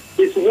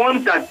is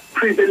one that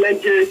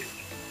privileges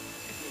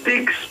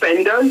big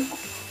spenders.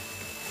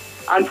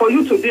 And for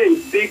you to be a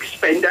big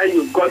spender,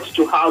 you've got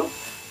to have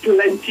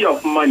plenty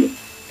of money.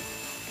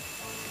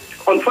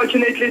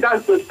 Unfortunately,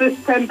 that's the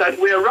system that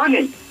we're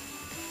running.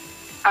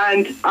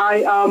 And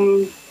I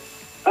am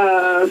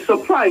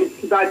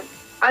surprised that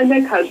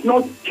INEC has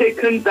not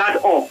taken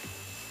that up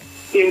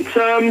in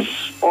terms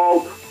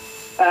of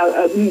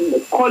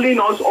calling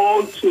us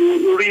all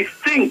to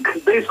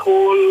rethink this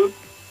whole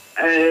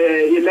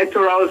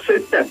electoral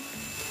system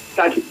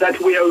that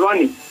we are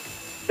running.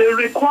 The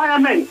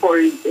requirement, for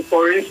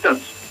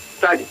instance,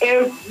 that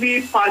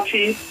every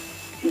party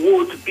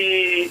would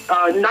be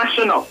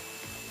national.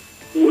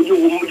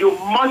 You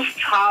must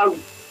have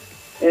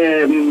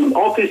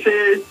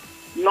offices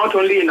not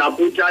only in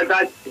Abuja,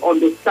 that's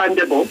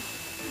understandable,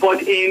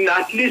 but in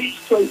at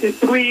least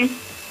 23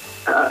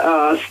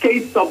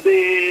 states of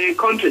the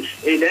country,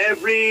 in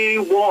every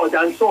ward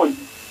and so on.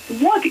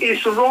 What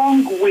is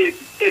wrong with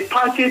a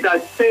party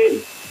that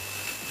says,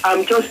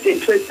 I'm just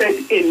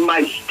interested in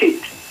my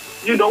state?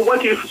 You know,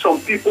 what if some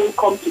people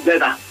come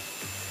together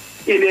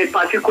in a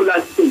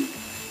particular state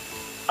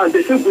and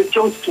they say, we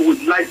just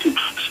would like to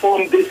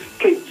transform this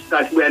state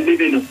that we are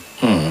living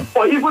in,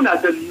 or even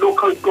at the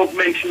local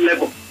government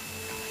level?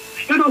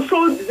 You know,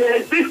 so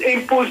there's this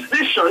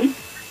imposition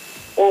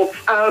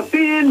of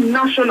being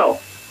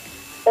national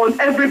on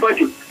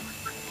everybody.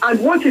 And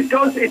what it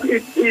does,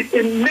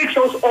 it makes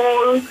us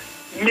all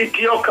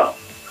mediocre.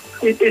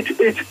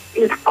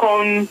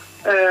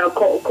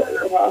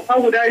 How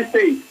would I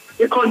say?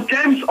 It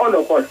condemns all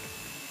of us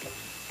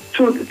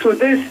to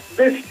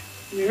this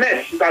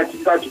mess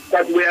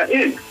that we are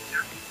in.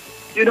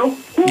 You know,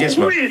 who is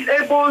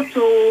able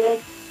to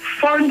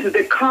fund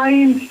the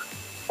kind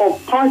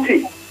of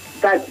party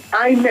that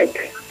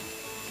INEC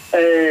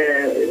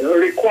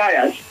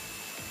requires,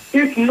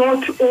 if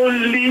not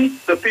only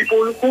the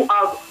people who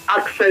have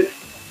access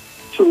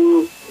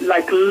to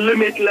like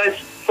limitless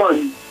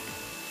funds?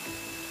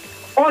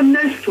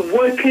 Honest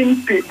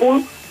working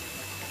people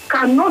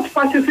cannot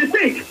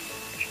participate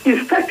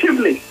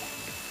effectively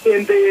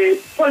in the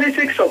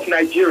politics of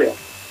Nigeria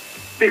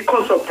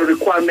because of the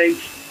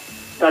requirements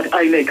that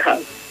INEC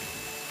has.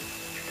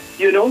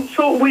 You know,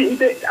 so and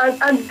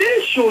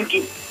they should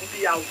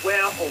be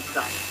aware of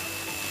that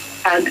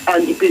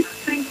and be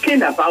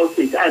thinking about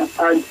it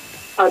and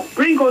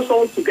bring us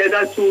all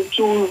together to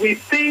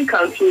rethink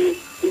and to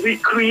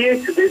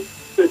recreate this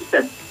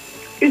system.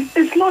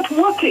 It's not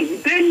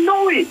working. They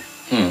know it.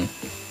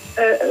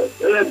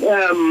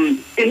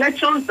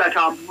 Elections that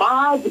are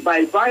marred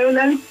by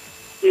violence,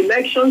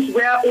 elections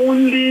where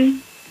only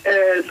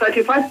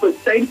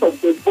 35% of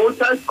the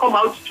voters come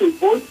out to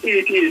vote,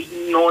 it is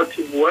not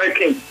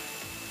working.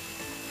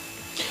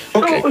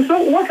 Okay.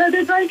 So what are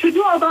they trying to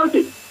do about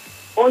it?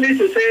 Only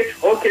to say,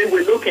 okay,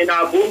 we look in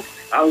our books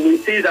and we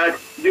see that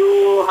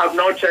you have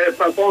not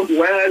performed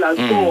well and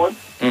so on.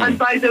 And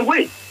by the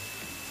way,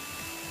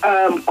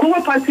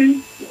 COA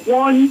Party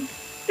won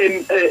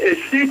in a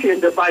seat in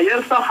the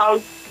Bayelsa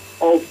House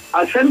of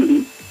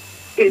Assembly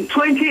in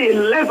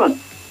 2011.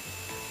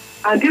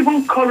 And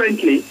even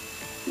currently,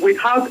 we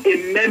have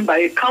a member,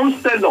 a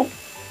councillor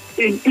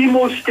in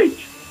Imo State.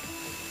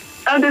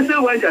 And they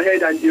still went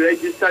ahead and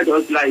registered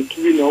us like,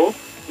 you know,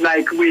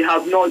 like we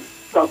have not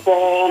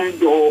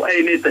performed or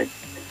anything.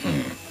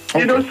 Okay.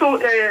 You know, so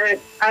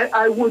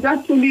I would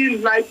actually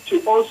like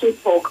to also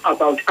talk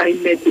about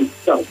INEC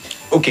itself.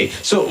 Okay,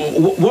 so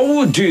what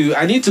we'll do,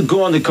 I need to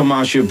go on the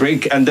commercial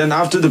break, and then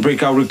after the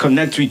break, I'll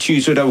reconnect with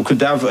you so that we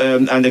could have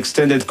an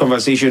extended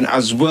conversation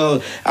as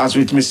well as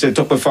with Mr.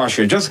 Tope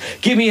Fasho. Just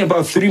give me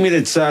about 3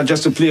 minutes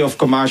just to play off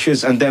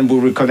commercials, and then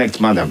we'll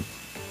reconnect, madam.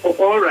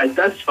 All right,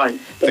 that's fine.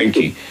 Thank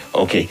you.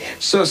 Okay,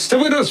 so stay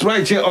with us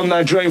right here on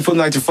Nigeria Info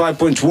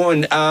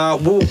 95.1.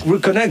 We'll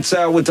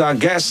reconnect with our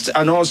guest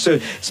and also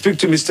speak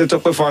to Mr.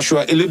 Tope Fasho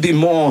a little bit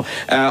more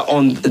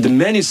on the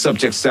many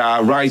subjects that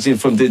are rising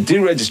from the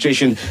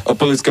deregistration of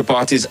political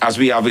parties as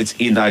we have it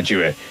in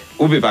Nigeria.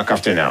 We'll be back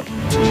after now.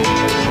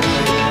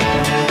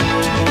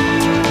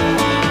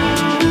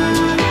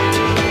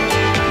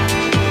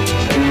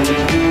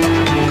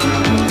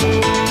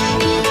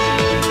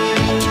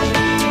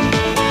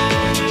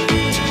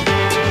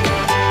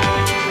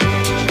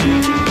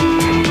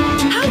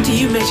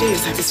 measure your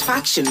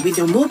satisfaction with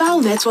your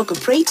mobile network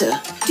operator?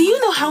 Do you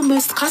know how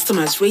most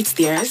customers rate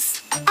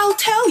theirs? I'll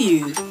tell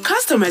you.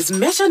 Customers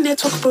measure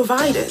network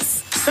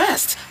providers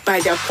first by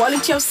their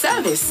quality of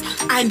service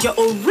and your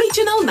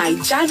original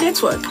Niger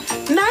network.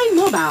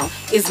 9Mobile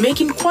is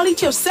making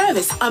quality of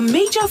service a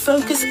major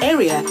focus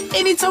area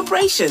in its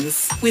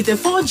operations with the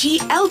 4G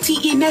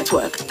LTE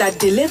network that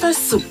delivers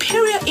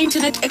superior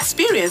internet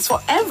experience for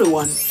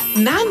everyone.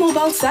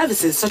 9Mobile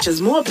services such as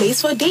more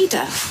place for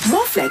data,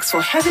 more flex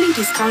for heavily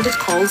discounted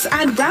calls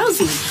and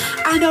browsing,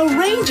 and a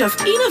range of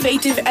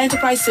innovative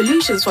enterprise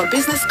solutions for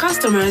business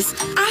customers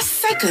are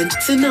second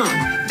to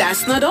none.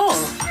 That's not all.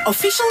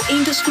 Official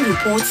industry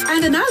reports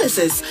and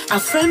analysis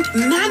affirmed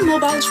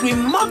 9Mobile's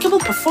remarkable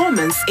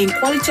performance in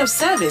quality of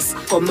service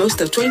for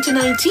most of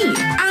 2019.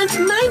 And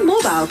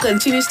 9Mobile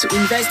continues to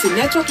invest in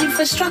network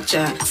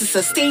infrastructure to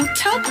sustain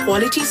top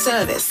quality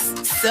service.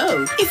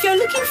 So, if you're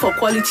looking for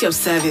quality of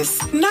service,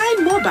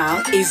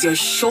 9Mobile is your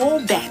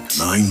sure bet.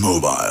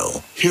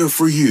 9Mobile, here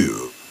for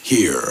you,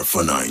 here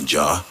for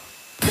Ninja.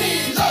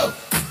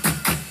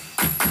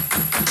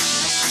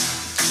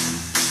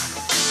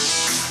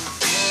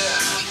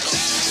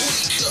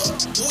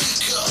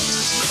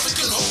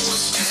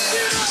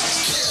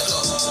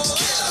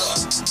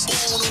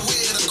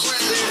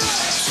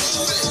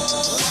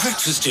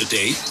 Breakfast your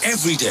day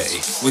every day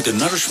with the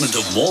nourishment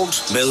of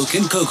malt, milk,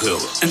 and cocoa,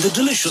 and the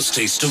delicious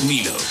taste of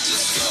Milo.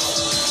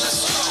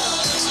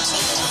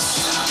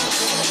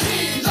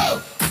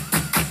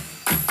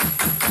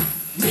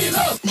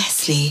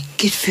 Nestle.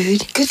 Good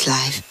food, good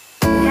life.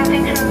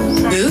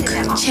 Book,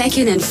 check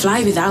in, and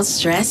fly without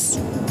stress.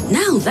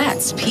 Now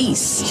that's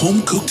peace.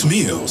 Home-cooked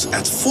meals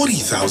at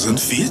 40,000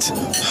 feet?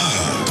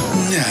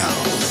 Now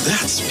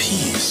that's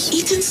peace.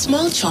 Eating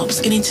small chops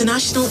in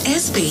international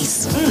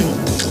airspace.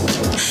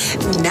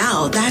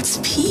 Now that's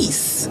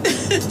peace.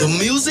 The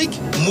music,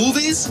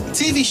 movies,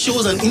 TV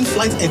shows, and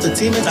in-flight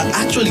entertainment I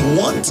actually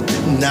want.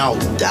 Now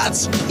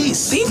that's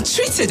peace. Being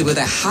treated with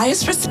the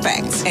highest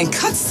respect and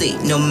courtesy,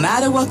 no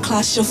matter what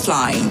class you're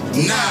flying.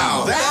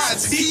 Now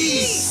that's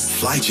peace.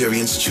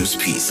 Flygerians choose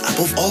peace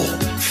above all.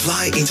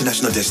 Fly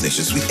international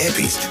destinations with Air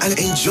Peace and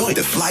enjoy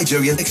the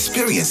Flygerian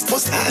experience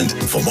firsthand.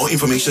 For more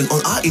information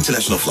on our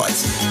international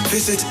flights,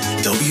 visit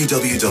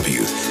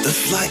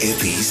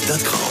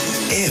www.flyairpeace.com.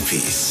 Air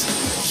Peace.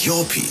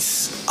 Your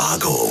peace, our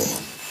goal.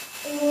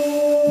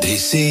 They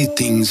say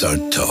things are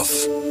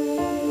tough.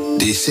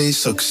 They say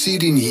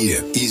succeeding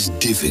here is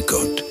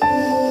difficult.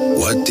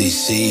 What they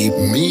say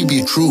may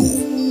be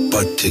true,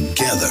 but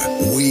together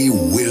we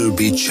will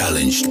be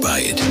challenged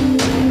by it.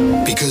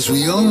 Because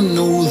we all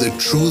know the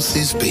truth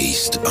is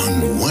based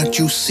on what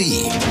you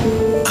see.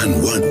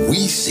 And what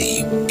we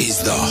see is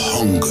the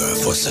hunger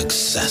for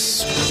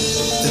success.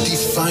 The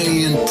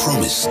defiant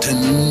promise to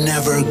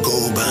never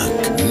go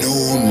back,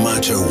 no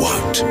matter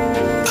what.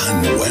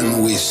 And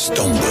when we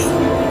stumble,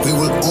 we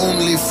will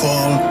only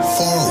fall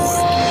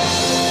forward.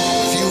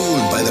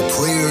 Fueled by the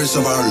prayers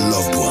of our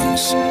loved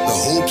ones, the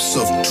hopes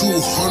of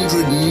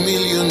 200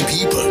 million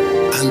people,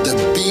 and the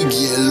big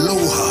yellow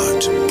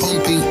heart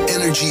pumping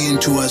energy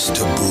into us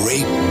to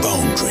break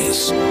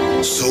boundaries.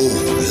 So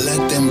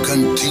let them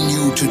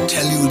continue to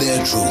tell you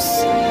their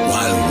truth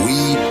while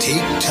we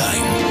take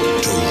time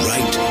to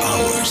write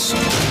ours.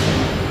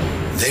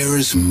 There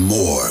is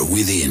more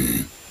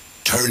within.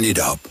 Turn it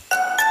up.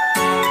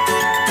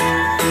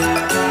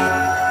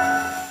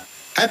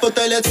 Hypo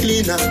toilet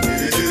cleaner,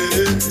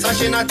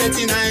 sachet na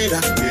 30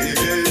 naira.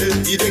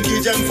 You dey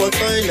kill them for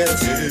toilet.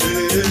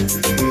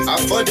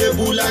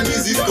 Affordable and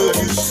easy to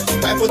use.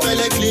 Hypo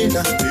toilet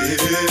cleaner,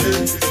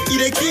 you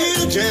dey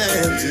kill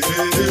germs.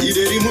 You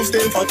dey remove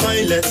stain for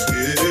toilet.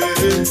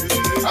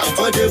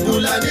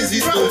 Affordable and easy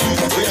to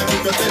use. We have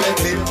hypo toilet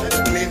cleaner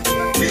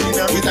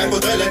with hypo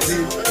toilet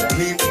cleaner.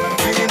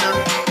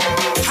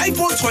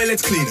 Hypo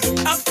toilet cleaner,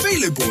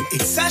 available in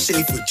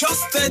sachet for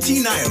just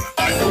 30 naira.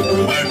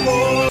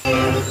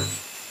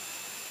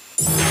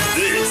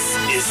 This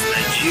is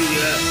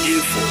Nigeria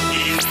Info.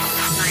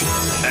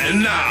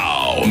 And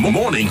now,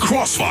 Morning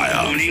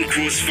Crossfire. Morning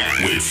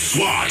Crossfire. With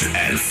SWAT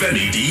and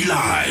Femi D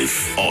live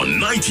on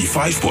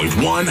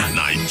 95.1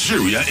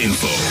 Nigeria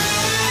Info.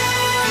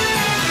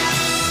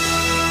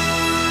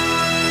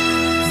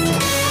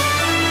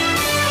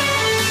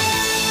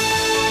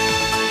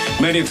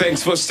 Many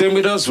thanks for staying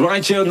with us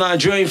right here on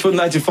Nigerian Info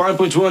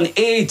 95.1,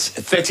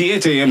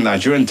 8:38 a.m.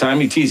 Nigerian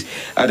time. It is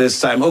at this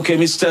time. Okay,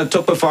 Mr.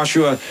 Tope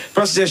Fashua,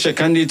 presidential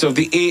candidate of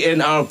the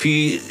ANRP,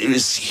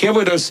 is here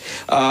with us.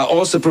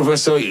 Also,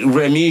 Professor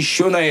Remi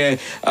Shonaye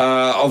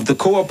of the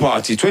COA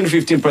Party,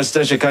 2015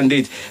 presidential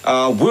candidate,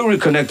 will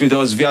reconnect with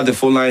us via the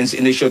phone lines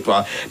in a short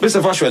while. Mr.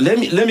 Fashua, let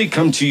me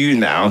come to you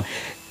now.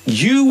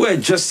 You were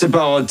just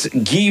about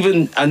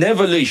giving an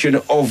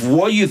evaluation of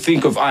what you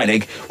think of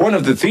INEC. One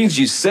of the things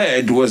you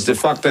said was the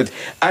fact that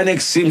INEC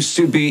seems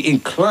to be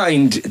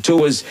inclined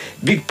towards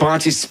big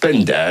party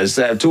spenders,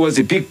 towards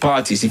the big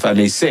parties, if I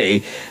may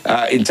say,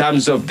 in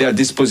terms of their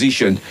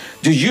disposition.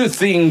 Do you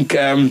think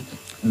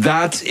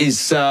that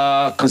is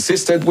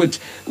consistent with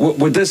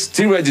this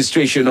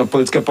deregistration of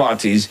political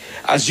parties,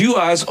 as you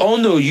all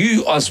know,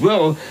 you as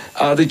well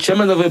are the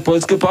chairman of a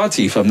political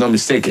party, if I'm not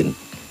mistaken.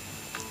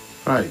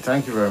 Right,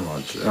 thank you very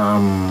much.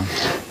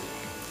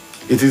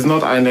 It is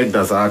not INEC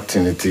that's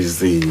acting, it is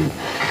the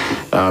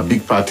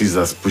big parties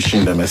that's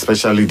pushing them,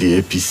 especially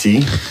the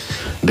APC.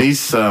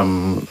 This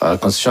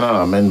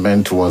constitutional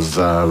amendment was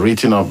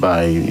written up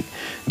by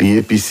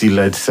the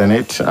APC-led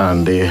Senate,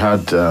 and they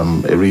had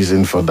a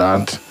reason for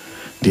that.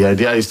 The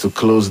idea is to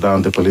close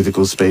down the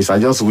political space. I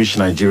just wish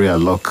Nigeria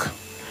luck.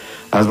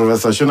 As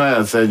Professor Shunai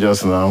had said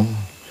just now,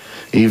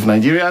 if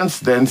Nigerians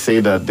then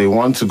say that they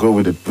want to go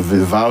with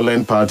the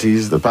violent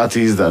parties, the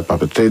parties that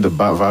perpetrate the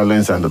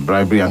violence and the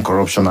bribery and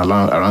corruption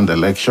around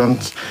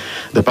elections,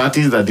 the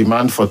parties that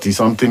demand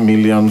 40-something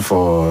million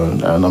for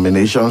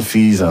nomination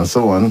fees and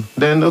so on,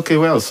 then okay,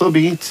 well, so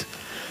be it.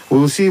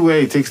 We'll see where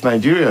it takes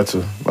Nigeria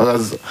to.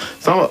 Because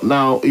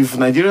now, if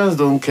Nigerians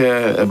don't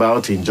care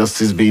about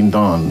injustice being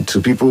done to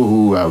people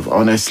who have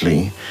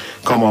honestly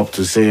come up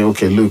to say,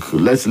 okay, look,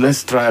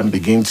 let's try and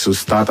begin to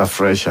start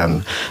afresh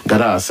and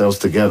gather ourselves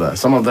together.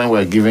 Some of them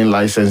were giving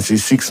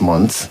licenses 6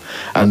 months,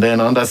 and then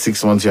under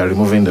 6 months you are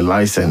removing the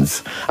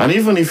license. And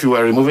even if you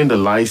are removing the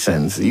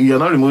license, you're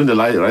not removing the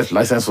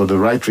license for the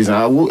right reason.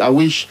 I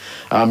wish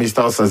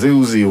Mr.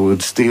 Osazeuzi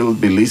would still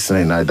be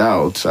listening. I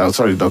doubt.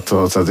 Sorry, Dr.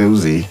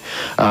 Osazeuzi.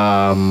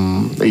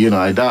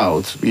 I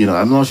doubt.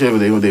 I'm not sure if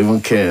they would even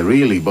care,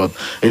 really, but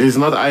it is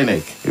not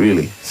INEC,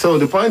 really. So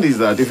the point is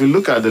that if you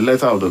look at the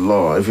letter of the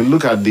law, if you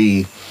look at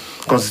the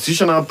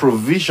constitutional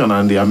provision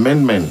and the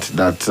amendment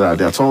that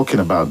they're talking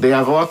about, they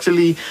have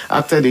actually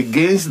acted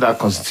against that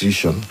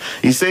constitution.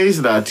 It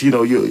says that,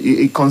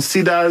 it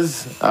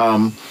considers,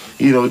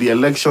 the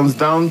elections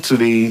down to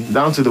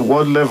the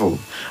ward level.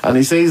 And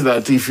it says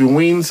that if you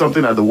win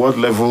something at the ward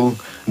level,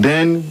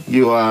 then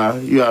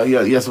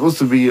you're supposed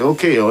to be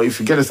okay, or if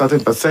you get a certain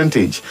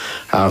percentage.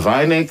 Has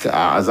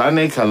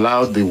INEC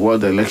allowed the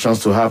ward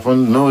elections to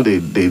happen? No,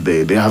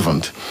 they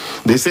haven't.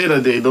 They say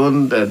that they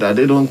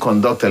don't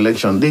conduct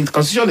election. The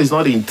Constitution is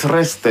not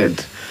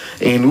interested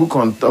in who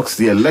conducts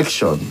the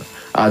election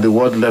at the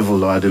ward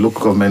level or at the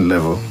local government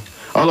level.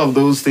 All of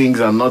those things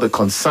are not the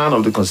concern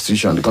of the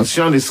Constitution. The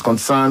Constitution is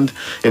concerned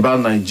about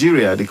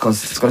Nigeria. The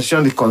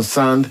Constitution is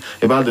concerned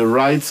about the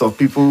rights of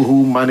people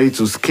who manage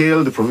to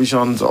scale the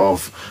provisions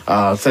of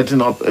setting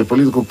up a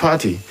political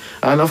party.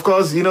 And of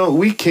course,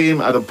 we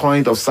came at a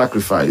point of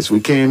sacrifice.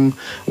 We came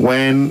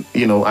when,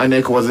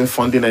 INEC wasn't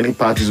funding any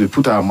parties. We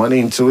put our money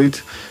into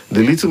it.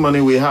 The little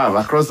money we have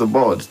across the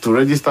board to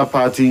register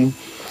party,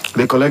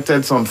 they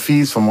collected some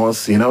fees from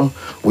us,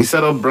 We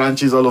set up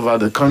branches all over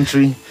the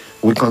country.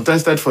 We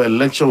contested for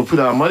election, we put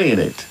our money in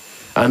it.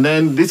 And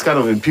then this kind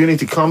of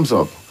impunity comes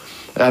up.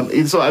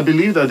 So I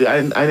believe that the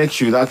INEC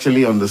should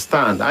actually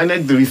understand.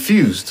 INEC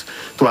refused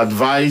to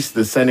advise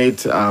the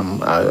Senate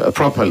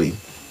properly,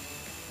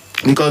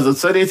 because the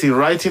Senate, in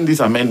writing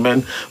this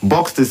amendment,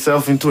 boxed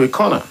itself into a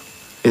corner.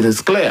 It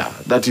is clear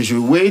that you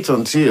should wait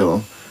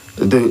until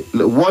the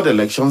ward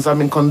elections have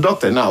been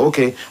conducted. Now,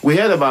 okay, we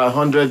heard about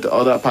 100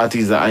 other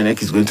parties that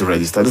INEC is going to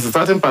register. There's a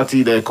certain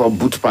party there called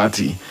Boot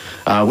Party,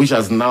 which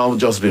has now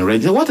just been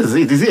registered. What is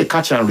it? Is it a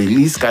catch and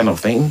release kind of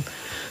thing?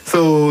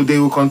 So they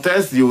will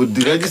contest, you will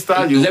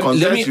register, you will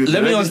contest, you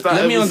will register.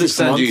 Let me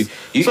understand you.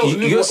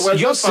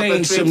 You're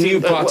saying some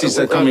new parties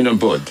are coming on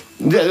board.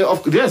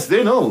 Yes,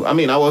 they know. I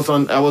mean, I was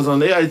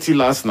on AIT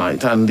last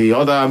night, and the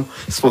other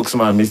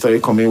spokesman, Mr.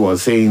 Ekomi,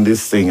 was saying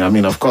this thing. I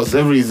mean, of course,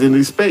 every is in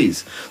this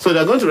space. So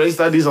they're going to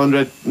register these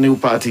 100 new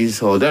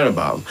parties or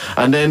thereabout.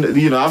 And then,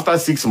 after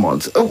 6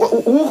 months,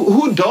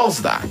 who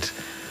does that?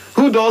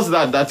 Who does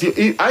that?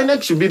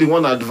 INEC should be the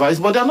one advised,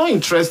 but they're not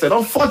interested,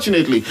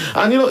 unfortunately.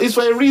 And it's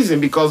for a reason,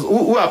 because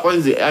who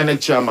appoints the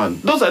INEC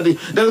chairman? There's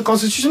a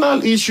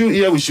constitutional issue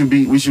here we should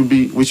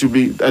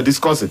be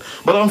discussing.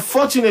 But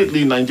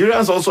unfortunately,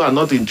 Nigerians also are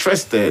not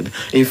interested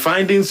in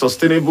finding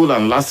sustainable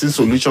and lasting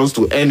solutions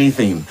to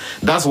anything.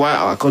 That's why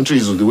our country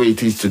is the way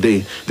it is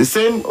today. The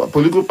same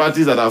political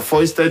parties that have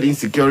foisted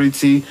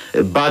insecurity,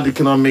 bad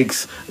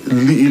economics,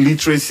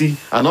 illiteracy,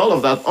 and all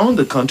of that on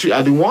the country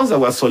are the ones that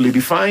were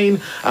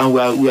solidifying and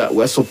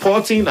we're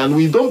supporting, and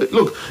we don't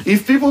look.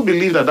 If people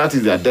believe that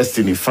is their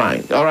destiny,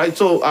 fine. All right.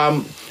 So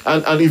and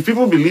if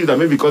people believe that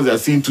maybe because they are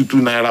seeing 2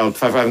 naira or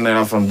 5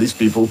 naira from these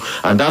people,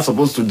 and that's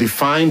supposed to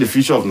define the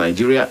future of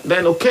Nigeria,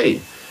 then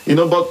okay.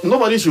 But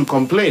nobody should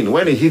complain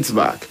when it hits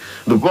back.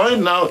 The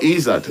point now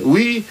is that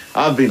we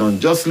have been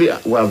unjustly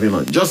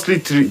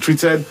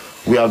treated.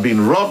 We have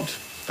been robbed.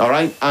 All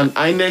right, and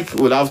INEC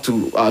will have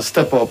to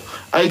step up.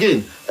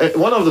 Again,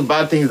 one of the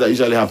bad things that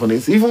usually happen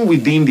is even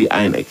within the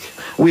INEC,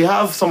 we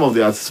have some of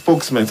their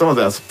spokesmen, some of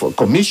their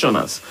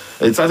commissioners,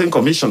 a certain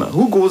commissioner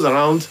who goes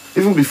around,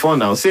 even before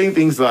now, saying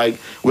things like,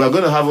 we are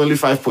going to have only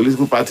 5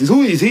 political parties.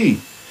 Who is he?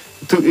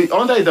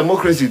 Under a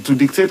democracy, to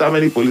dictate how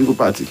many political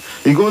parties?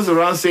 He goes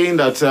around saying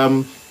that they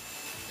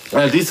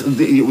are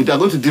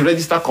going to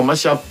deregister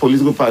commercial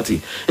political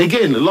party.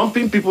 Again,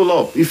 lumping people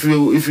up. If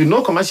you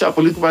know commercial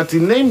political party,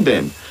 name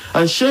them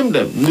and shame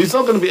them. It's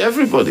not going to be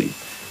everybody.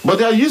 But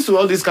they are used to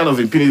all this kind of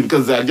impunity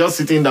because they are just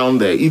sitting down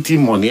there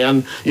eating money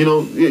and,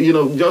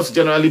 just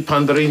generally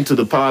pandering to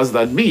the powers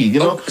that be.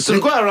 So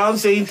you go around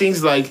saying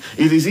things like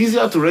it is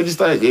easier to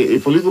register a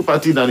political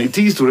party than it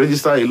is to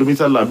register a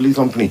limited liability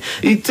company.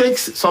 It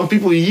takes some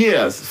people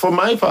years. For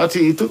my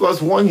party, it took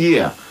us 1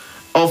 year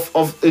of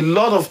a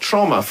lot of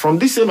trauma from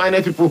these same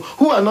INEC people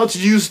who are not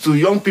used to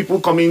young people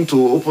coming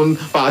to open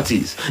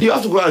parties. You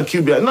have to go and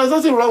kill them. There's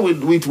nothing wrong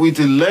with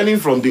learning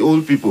from the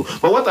old people.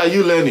 But what are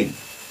you learning?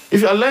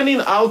 If you're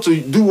learning how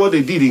to do what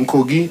they did in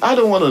Kogi, I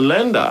don't want to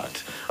learn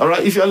that. All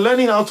right? If you're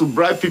learning how to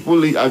bribe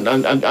people and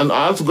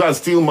how to go and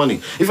steal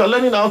money, if you're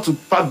learning how to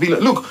pack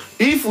billions, look,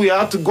 if we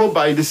had to go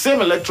by the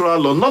same electoral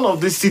law, none of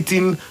these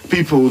sitting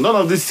people, none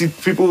of these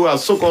people who are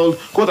so-called,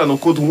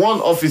 quote-unquote, one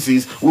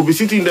offices will be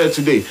sitting there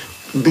today.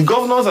 The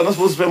governors are not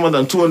supposed to spend more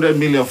than 200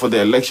 million for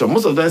the election.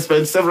 Most of them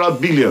spend several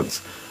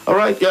billions. All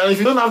right? Yeah, and if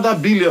you don't have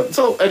that billion...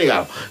 So,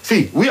 anyhow,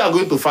 see, we are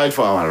going to fight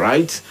for our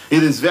rights.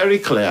 It is very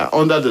clear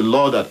under the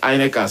law that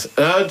INEC has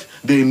erred.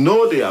 They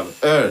know they have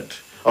erred.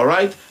 All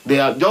right? They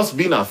are just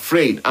being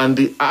afraid. And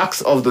the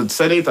acts of the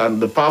Senate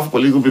and the powerful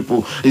political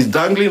people is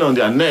dangling on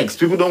their necks.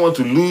 People don't want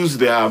to lose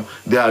their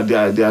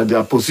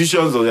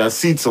positions or their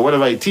seats or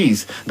whatever it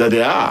is that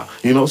they are.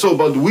 So,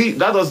 but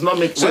that does not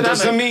make... So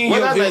does that mean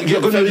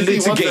you're going to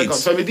litigate?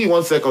 Femidi,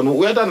 1 second.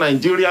 Whether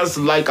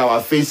Nigerians like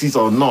our faces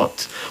or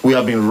not, we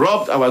have been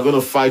robbed and we're going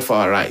to fight for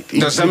our right.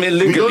 Does that mean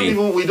legally?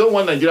 We don't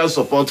want Nigerian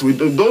support. We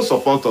don't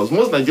support us.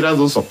 Most Nigerians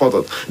don't support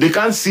us. They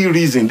can't see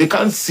reason. They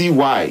can't see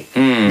why.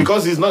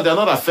 Because they're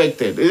not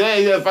affected.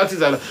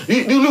 Parties are...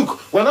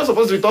 Look, we're not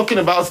supposed to be talking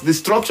about the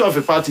structure of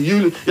a party.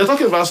 You're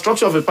talking about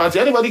structure of a party.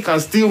 Anybody can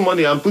steal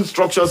money and put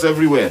structures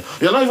everywhere.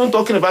 You're not even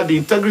talking about the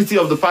integrity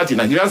of the party.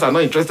 Nigerians are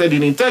not interested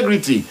in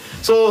integrity.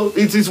 So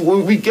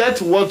we get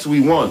what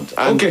we want.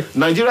 And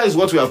Nigeria is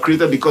what we have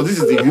created because this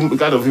is the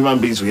kind of human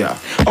beings we are.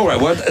 All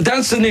right, well,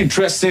 that's an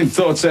interesting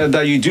thought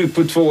that you do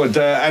put forward.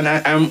 And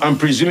I'm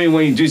presuming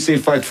when you do say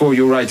fight for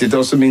your right, it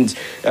also means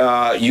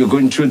you're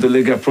going through the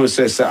legal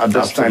process at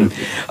this time.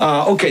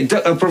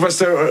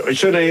 Professor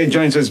Shonaye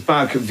joins us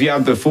back via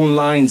the phone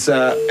lines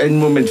any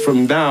moment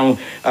from now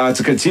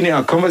to continue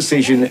our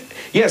conversation.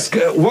 Yes,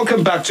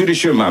 welcome back to the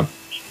show, ma'am.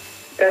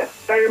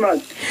 Very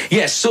much.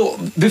 Yes, so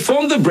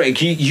before the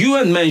break, you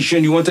had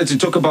mentioned you wanted to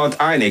talk about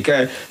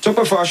INEC.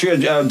 Dr.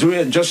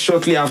 Fashu, just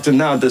shortly after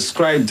now,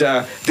 described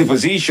the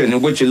position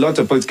in which a lot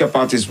of political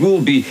parties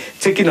will be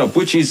taking up,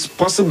 which is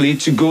possibly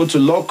to go to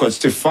law courts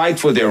to fight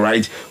for their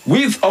right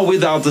with or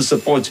without the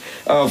support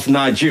of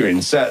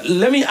Nigerians.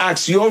 Let me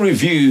ask your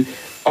review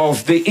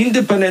of the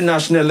Independent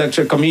National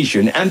Electoral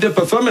Commission and their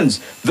performance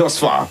thus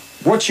far.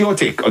 What's your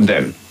take on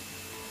them?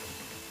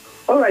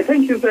 All right,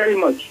 thank you very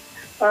much.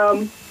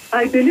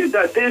 I believe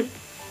that this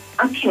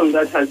action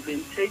that has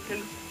been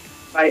taken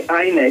by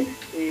INEC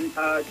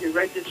in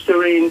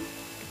registering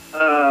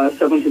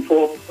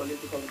 74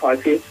 political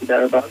parties,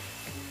 thereabouts,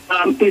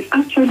 is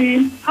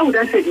actually, how would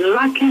I say,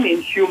 lacking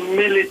in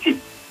humility.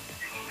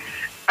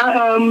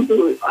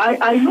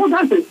 I know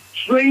that's a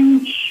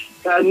strange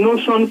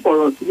notion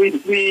for us.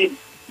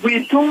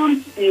 We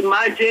don't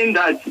imagine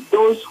that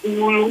those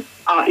who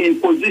are in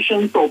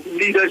positions of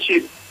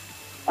leadership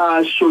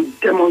should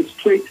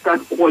demonstrate that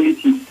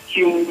quality,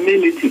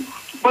 humility.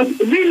 But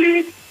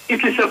really,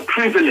 it is a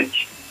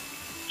privilege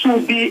to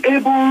be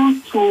able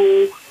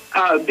to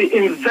be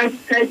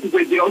invested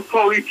with the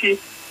authority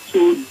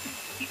to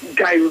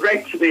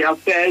direct the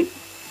affairs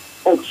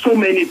of so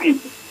many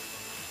people.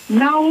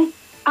 Now,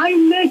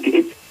 INEC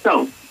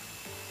itself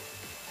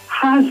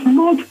has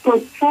not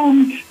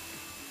performed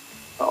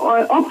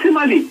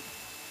optimally.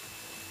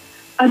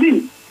 I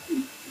mean,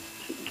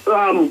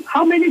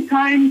 how many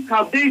times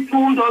have they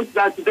told us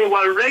that they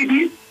were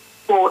ready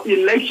for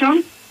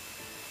elections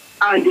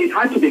and it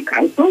had to be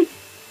cancelled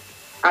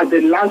at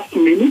the last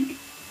minute?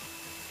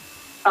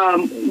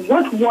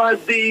 What were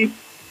the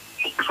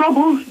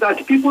troubles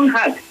that people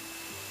had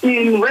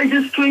in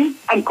registering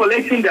and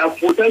collecting their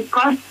voters'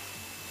 cards?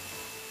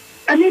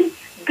 I mean,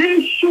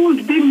 they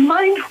should be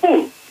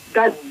mindful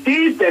that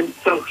they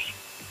themselves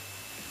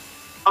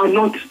are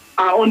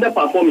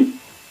underperforming.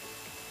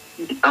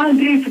 And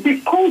it's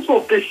because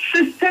of the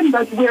system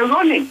that we're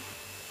running.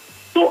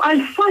 So I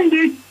find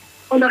it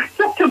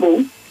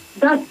unacceptable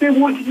that they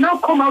would now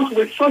come out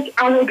with such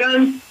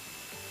arrogance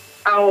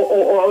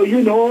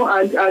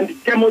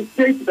and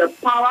demonstrate the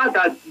power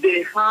that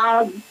they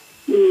have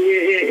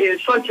in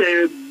such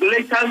a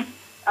blatant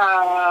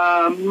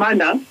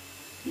manner.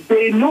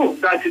 They know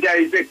that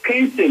there is a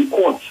case in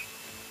court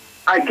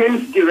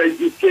against the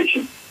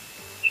registration.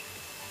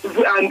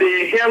 And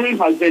the hearing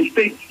has been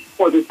fixed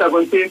for the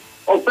 17th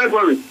of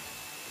February.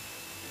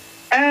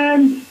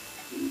 And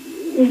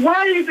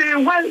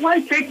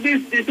why take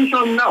this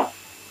decision now?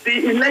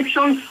 The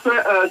election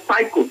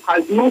cycle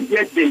has not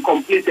yet been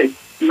completed,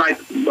 like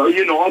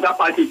other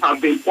parties have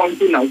been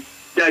pointing out.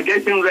 They are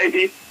getting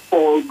ready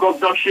for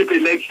governorship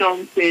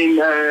elections in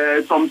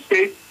some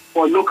states,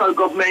 for local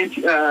government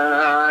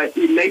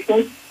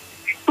elections.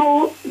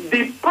 So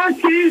the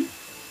parties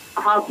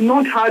have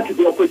not had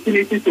the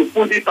opportunity to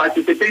fully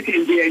participate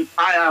in the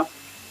entire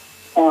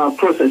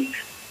process.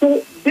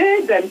 So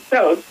they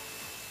themselves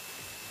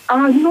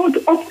are not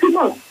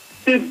optimal.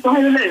 The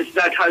violence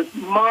that has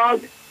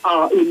marred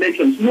our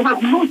elections, you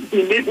have not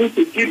been able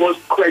to give us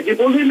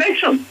credible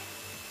elections.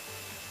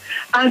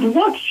 And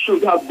what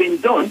should have been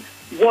done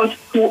was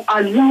to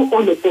allow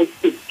all of us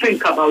to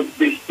think about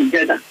this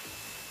together.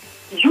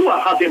 You are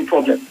having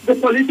problems. The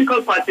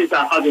political parties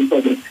are having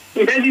problems.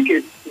 In any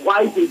case,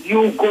 why did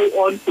you go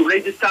on to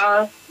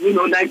register,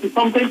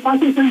 90-something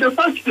parties in the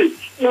first place,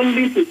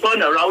 only to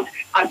turn around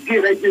and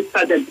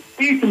deregister them?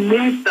 It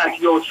means that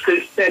your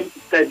system,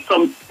 there's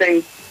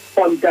something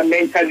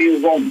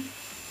fundamentally wrong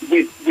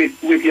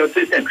with your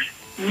system.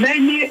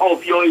 Many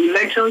of your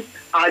elections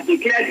are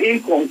declared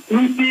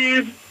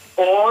inconclusive,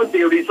 or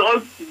the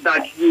results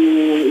that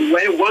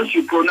once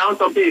you pronounce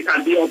something, it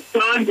can be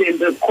overturned in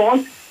the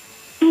court,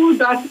 so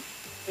that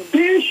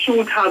they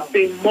should have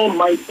been more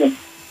mindful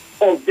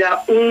of their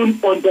own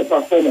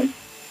underperformance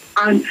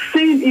and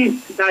saying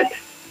it that,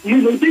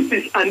 this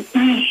is an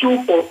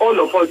issue for all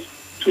of us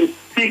to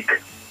seek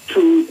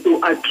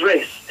to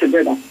address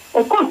together.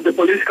 Of course, the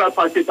political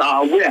parties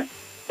are aware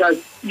that,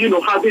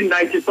 having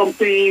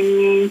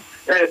 90-something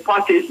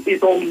parties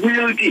is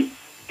unwieldy,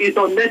 is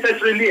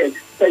unnecessarily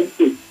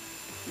expensive.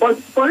 But,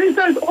 for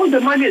instance, all the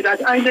money that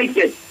INEC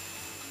gets,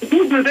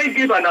 who do they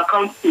give an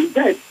account to?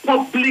 There's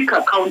public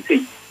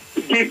accounting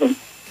given,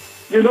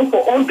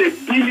 for all the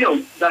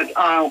billions that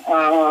are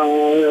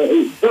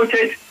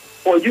voted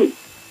for you.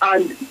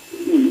 And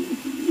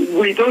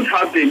we don't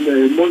have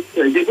the most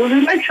credible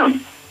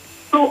election.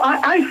 So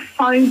I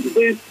find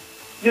this,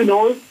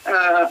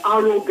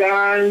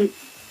 arrogance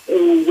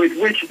with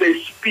which they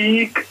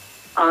speak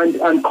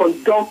and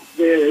conduct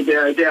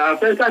their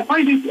affairs, I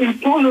find it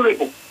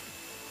intolerable.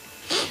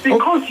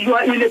 Because you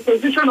are in a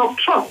position of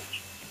trust.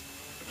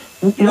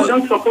 You're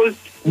not supposed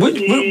to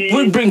be,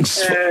 what brings...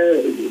 so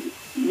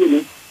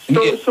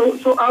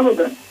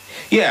arrogant.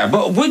 Yeah,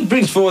 but what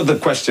brings forward the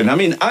question? I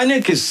mean,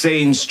 INEC is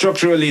saying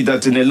structurally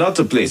that in a lot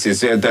of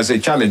places there's a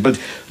challenge. But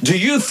do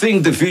you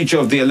think the future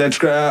of the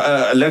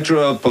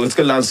electoral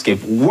political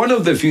landscape, one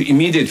of the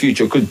immediate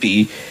future could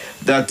be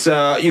that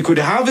you could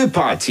have a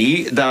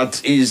party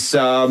that is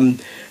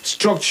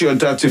structured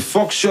to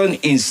function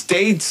in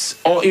states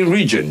or in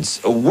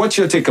regions? What's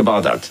your take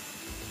about that?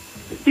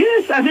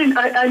 Yes, I mean,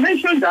 I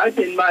mentioned that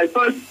in my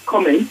first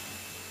comment.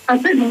 I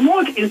said,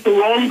 what is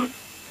wrong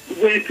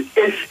with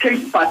a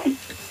state party?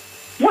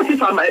 What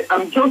if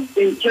I'm just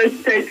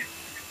interested,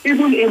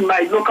 even in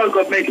my local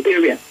government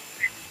area,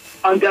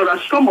 and there are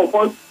some of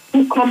us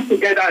who come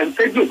together and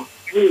say, look,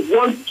 we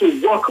want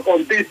to work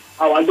on this,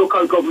 our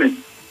local government,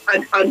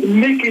 and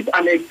make it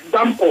an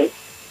example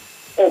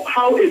of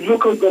how a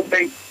local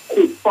government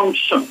could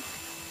function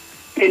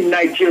in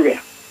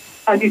Nigeria,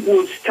 and it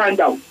will stand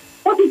out.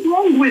 What is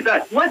wrong with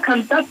that? Why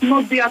can that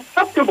not be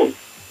acceptable?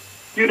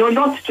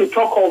 Not to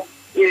talk of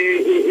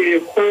a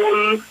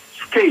whole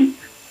state,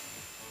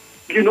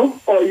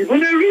 or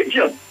even a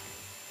region.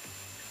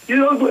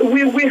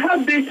 We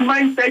have this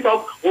mindset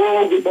of,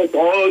 we must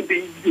all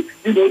be,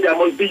 there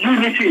must be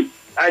unity.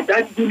 And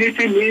that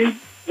unity means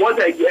what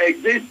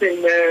exists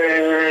in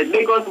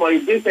Lagos must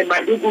exist in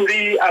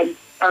Maiduguri,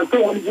 and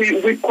so on.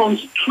 We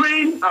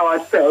constrain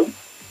ourselves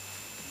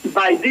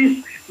by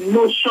this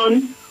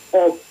notion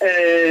of,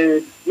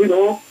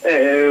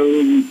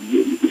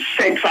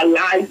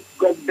 centralized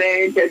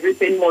government,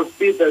 everything must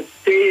be the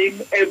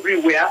same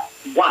everywhere.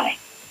 Why?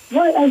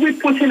 Why are we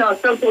putting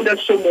ourselves under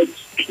so much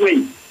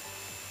strain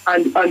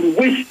and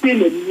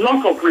wasting a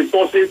lot of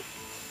resources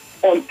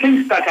on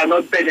things that are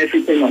not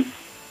benefiting us?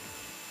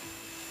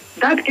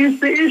 That is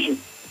the issue.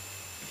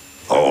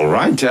 All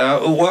right.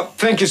 Well,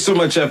 thank you so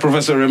much,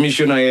 Professor Remi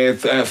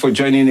Shonaye, for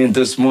joining in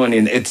this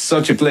morning. It's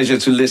such a pleasure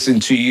to listen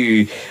to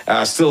you,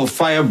 still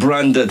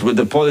firebranded with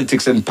the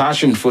politics and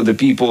passion for the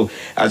people,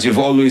 as you've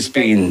always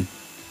been.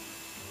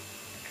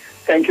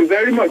 Thank you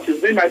very much. It's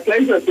been my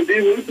pleasure to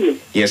be with you.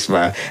 Yes,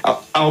 ma'am.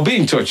 I'll be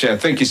in touch.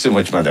 Thank you so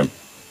much, madam.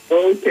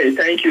 Okay,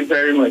 thank you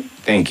very much.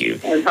 Thank you.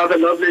 And have a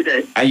lovely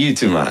day. And you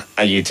too, ma.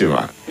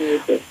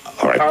 Okay.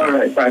 All right. All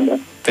right, bye now.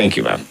 Thank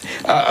you, ma'am.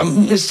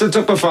 Mr.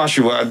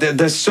 Tokpafashua,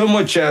 there's so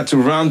much to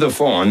round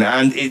off on,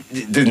 and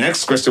the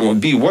next question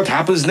would be, what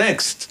happens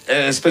next,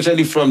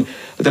 especially from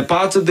the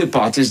part of the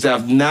parties that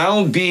have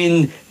now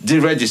been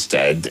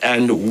deregistered,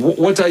 and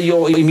what are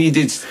your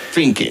immediate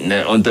thinking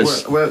on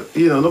this? Well,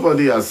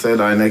 nobody has said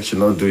INEC should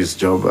not do its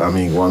job,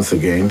 once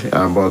again,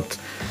 but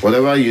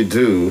whatever you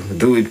do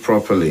it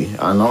properly,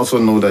 and also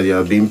know that you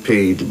are being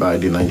paid by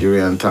the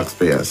Nigerian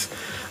taxpayers.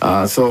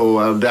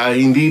 So there are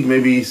indeed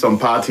maybe some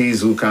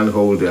parties who can't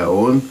hold their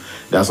own.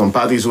 There are some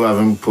parties who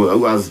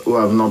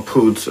have not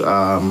put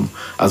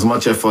as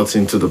much effort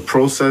into the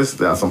process.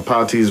 There are some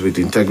parties with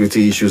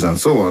integrity issues and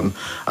so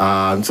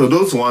on. So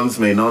those ones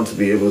may not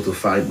be able to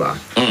fight back.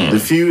 The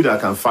few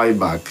that can fight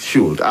back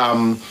should.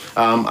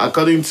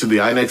 According to the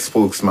INEC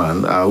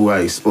spokesman who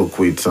I spoke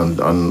with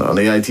on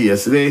AIT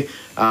yesterday,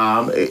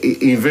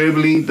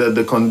 invariably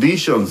the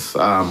conditions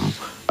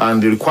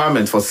and the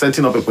requirement for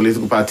setting up a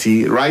political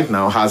party right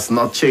now has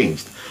not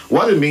changed.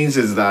 What it means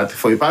is that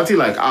for a party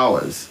like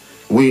ours,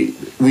 we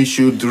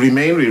should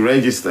remain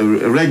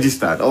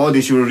registered, or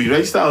they should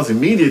re-register us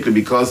immediately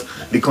because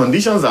the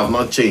conditions have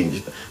not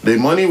changed. The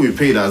money we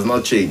paid has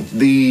not changed.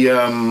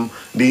 The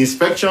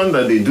inspection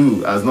that they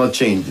do has not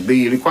changed.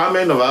 The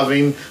requirement of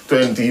having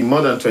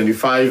more than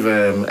 25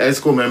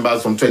 ESCO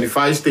members from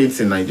 25 states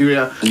in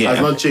Nigeria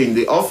has not changed.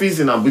 The office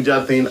in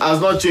Abuja thing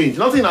has not changed.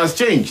 Nothing has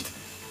changed.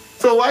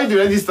 So why do you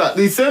register?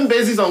 The same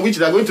basis on which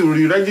they are going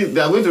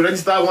to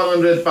register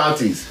 100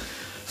 parties.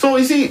 So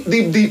you see,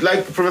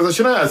 like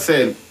Professor Shona has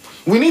said,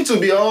 we need to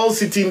be all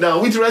sitting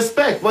down with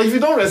respect. But if you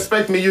don't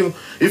respect me,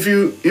 if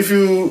you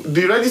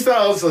deregister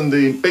us on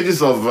the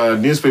pages of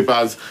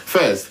newspapers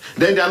first,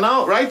 then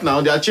right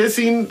now they are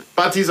chasing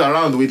parties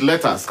around with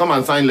letters. Come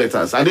and sign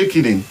letters. Are they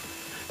kidding?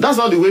 That's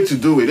not the way to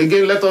do it.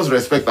 Again, let us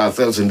respect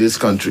ourselves in this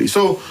country.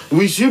 So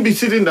we should be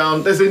sitting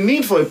down. There's a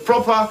need for a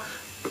proper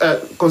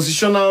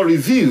constitutional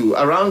review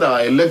around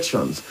our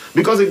elections,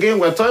 because again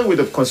we're toying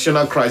with a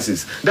constitutional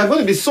crisis. There are going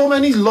to be so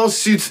many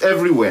lawsuits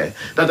everywhere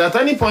that at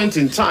any point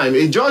in time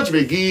a judge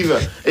may give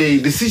a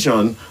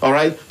decision, all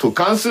right, to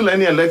cancel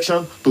any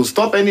election, to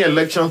stop any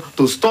election,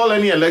 to stall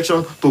any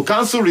election, to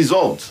cancel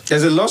results.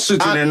 There's a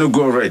lawsuit in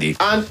Enugu already.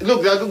 And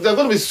look, there are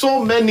going to be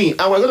so many,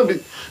 and we're going to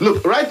be,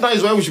 look, right now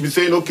is when we should be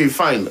saying, okay,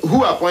 fine,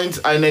 who appoints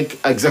INEC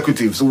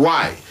executives?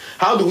 Why?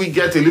 How do we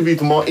get a little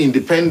bit more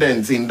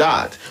independence in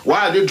that?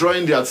 Why are they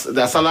drawing their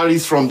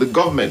salaries from the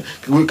government?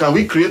 Can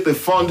we create a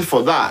fund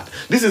for that?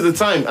 This is the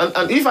time.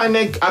 And if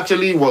INEC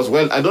actually was,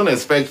 well, I don't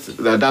expect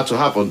that to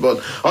happen,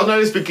 but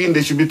ordinarily speaking,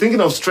 they should be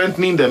thinking of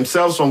strengthening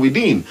themselves from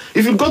within.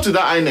 If you go to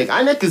that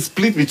INEC is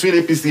split between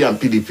APC and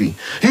PDP.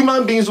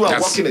 Human beings who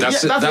are working...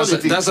 That's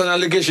an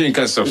allegation you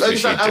can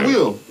substitute. I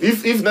will,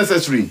 if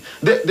necessary.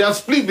 They are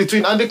split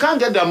between, and they can't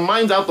get their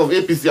minds out of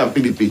APC and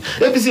PDP.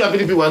 APC and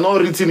PDP were not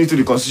written into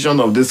the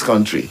constitution of this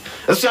country,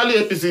 especially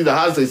APC that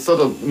has a sort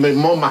of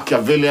more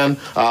Machiavellian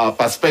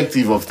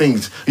perspective of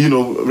things,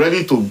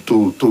 ready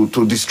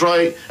to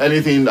destroy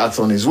anything that's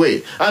on his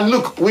way. And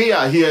look, we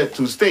are here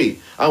to stay,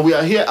 and we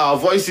are here, our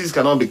voices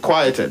cannot be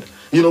quieted.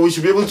 We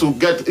should be able to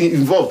get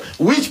involved.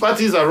 Which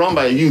parties are run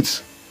by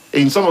youths?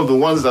 In some of the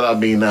ones that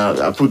have been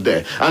put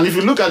there. And if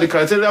you look at the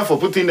criteria for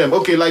putting them,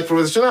 okay, like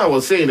Professor Shona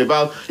was saying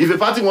about if a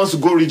party wants to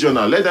go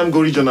regional, let them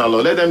go regional,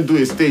 or let them do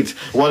a state,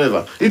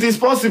 whatever. It is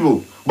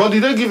possible. But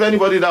did they give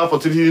anybody that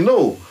opportunity?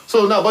 No.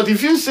 So now, but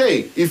if you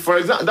say, for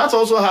example, that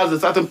also has a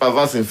certain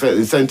perverse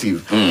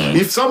incentive.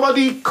 If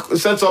somebody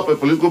sets up a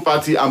political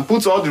party and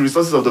puts all the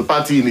resources of the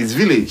party in his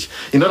village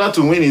in order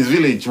to win his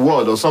village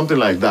ward or something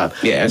like that,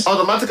 yes,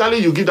 automatically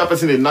you give that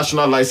person a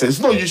national license.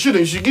 No, you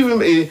shouldn't. You should give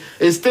him a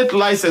state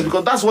license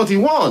because that's what he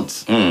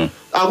wants. Why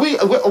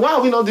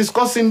are we not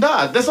discussing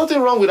that? There's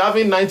nothing wrong with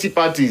having 90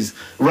 parties,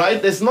 right?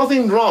 There's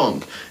nothing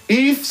wrong.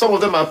 If some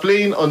of them are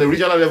playing on a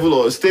regional level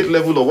or a state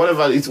level or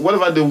whatever, it's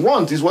whatever they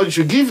want is what you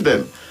should give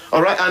them.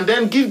 All right, and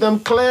then give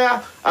them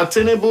clear,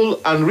 attainable,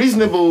 and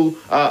reasonable,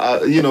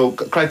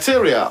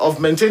 criteria of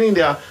maintaining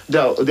their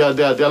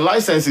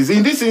licenses.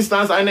 In this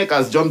instance, INEC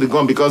has jumped the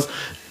gun because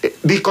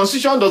the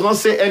Constitution does not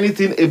say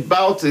anything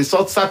about a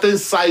certain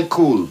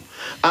cycle.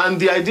 And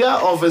the idea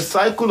of a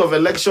cycle of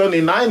election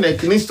in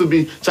INEC needs to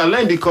be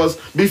challenged because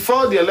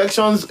before the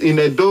elections in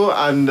Edo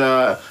and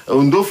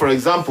Ondo, for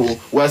example,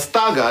 were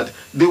staggered,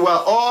 they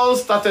were all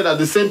started at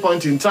the same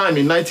point in time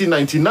in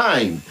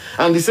 1999.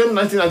 And the same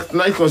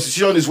 1999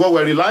 constitution is what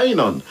we're relying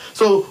on.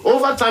 So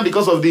over time,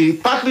 because of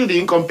partly the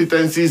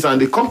incompetencies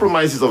and the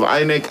compromises of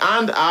INEC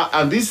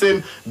and these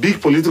same big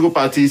political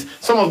parties,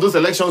 some of those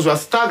elections were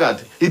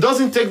staggered. It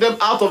doesn't take them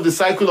out of the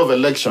cycle of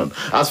election.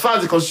 As far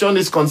as the constitution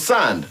is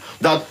concerned,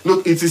 that,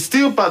 look, it is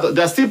still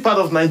they're still part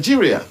of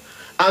Nigeria.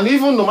 And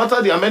even no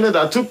matter the amendment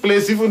that took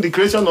place, even the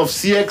creation of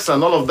CX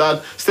and all of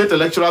that, State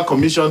Electoral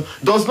Commission,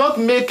 does not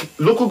make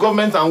local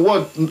government and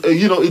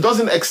it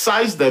doesn't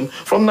excise them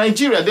from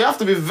Nigeria. They have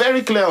to be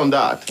very clear on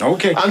that.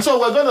 Okay. And so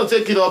we're going to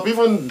take it up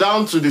even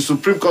down to the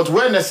Supreme Court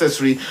where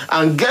necessary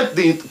and get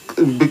the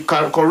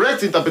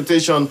correct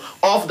interpretation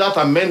of that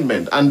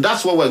amendment. And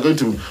that's what we're going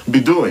to be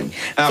doing.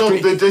 So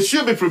they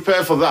should be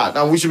prepared for that.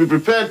 And we should be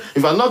prepared.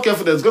 If we're not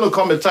careful, there's going to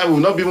come a time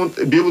we will not be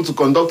able to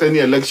conduct any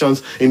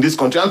elections in this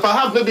country. And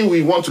perhaps maybe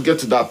we want to get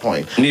to that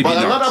point. Maybe but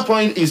not. Another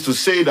point is to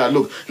say that,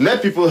 look,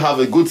 let people have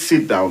a good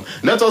sit down.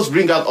 Let us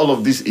bring out all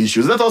of these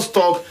issues. Let us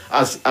talk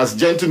as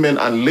gentlemen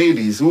and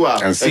ladies who are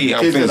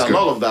educated and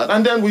all of that.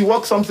 And then we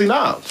work something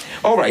out.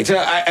 All right.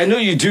 I know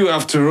you do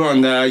have to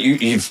run.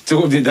 You've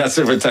told me that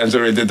several times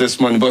already this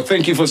morning. But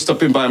thank you for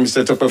stopping by,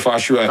 Mr. Tope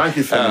Fashua,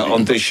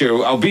 on the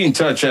show. I'll be in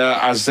touch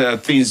as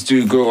things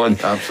do go on.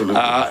 Absolutely.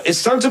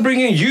 It's time to bring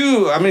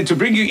you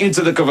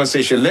into the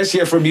conversation. Let's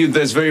hear from you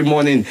this very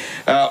morning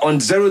on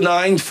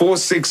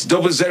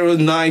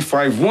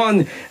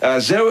 0946000951,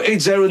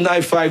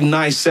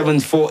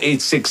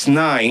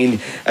 08095974869,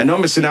 and not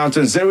missing out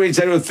on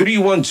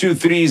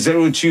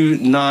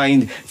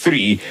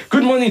 08031230293.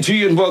 Good morning to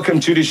you and welcome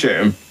to the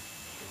show.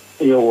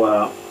 Good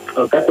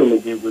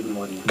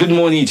morning. Good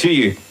morning to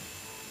you.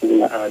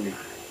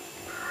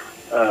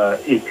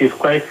 it is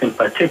quite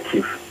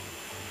sympathetic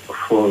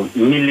for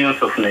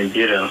millions of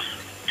Nigerians,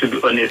 to be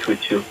honest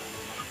with you.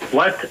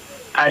 What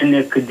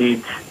INEC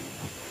did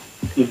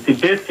is the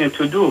best thing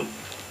to do.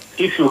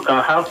 If you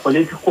can have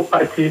political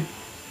parties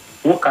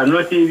who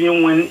cannot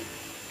even win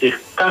a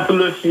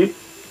councillorship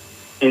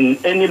in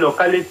any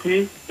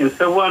locality in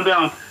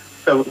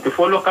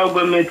 774 local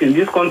governments in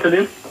this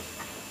country,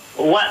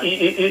 what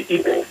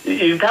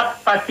is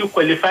that party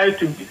qualified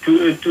to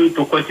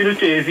continue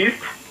to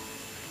exist?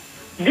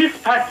 These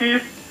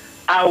parties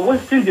are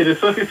wasting the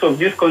resources of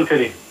this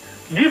country.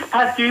 These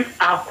parties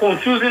are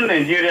confusing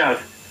Nigerians.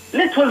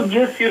 Let us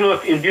get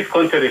serious in this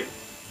country.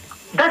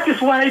 That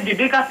is why the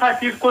bigger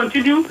parties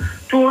continue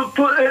to.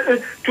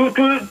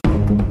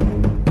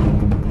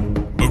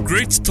 A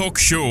great talk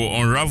show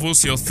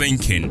unravels your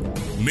thinking,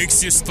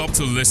 makes you stop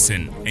to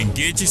listen,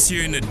 engages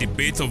you in a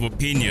debate of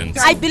opinions.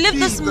 I believe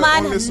this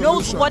man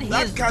knows what he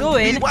is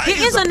doing. He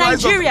is a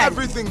Nigerian.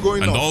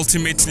 And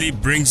ultimately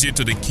brings you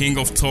to the king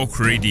of talk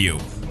radio,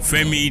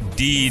 Femi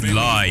D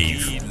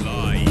Live.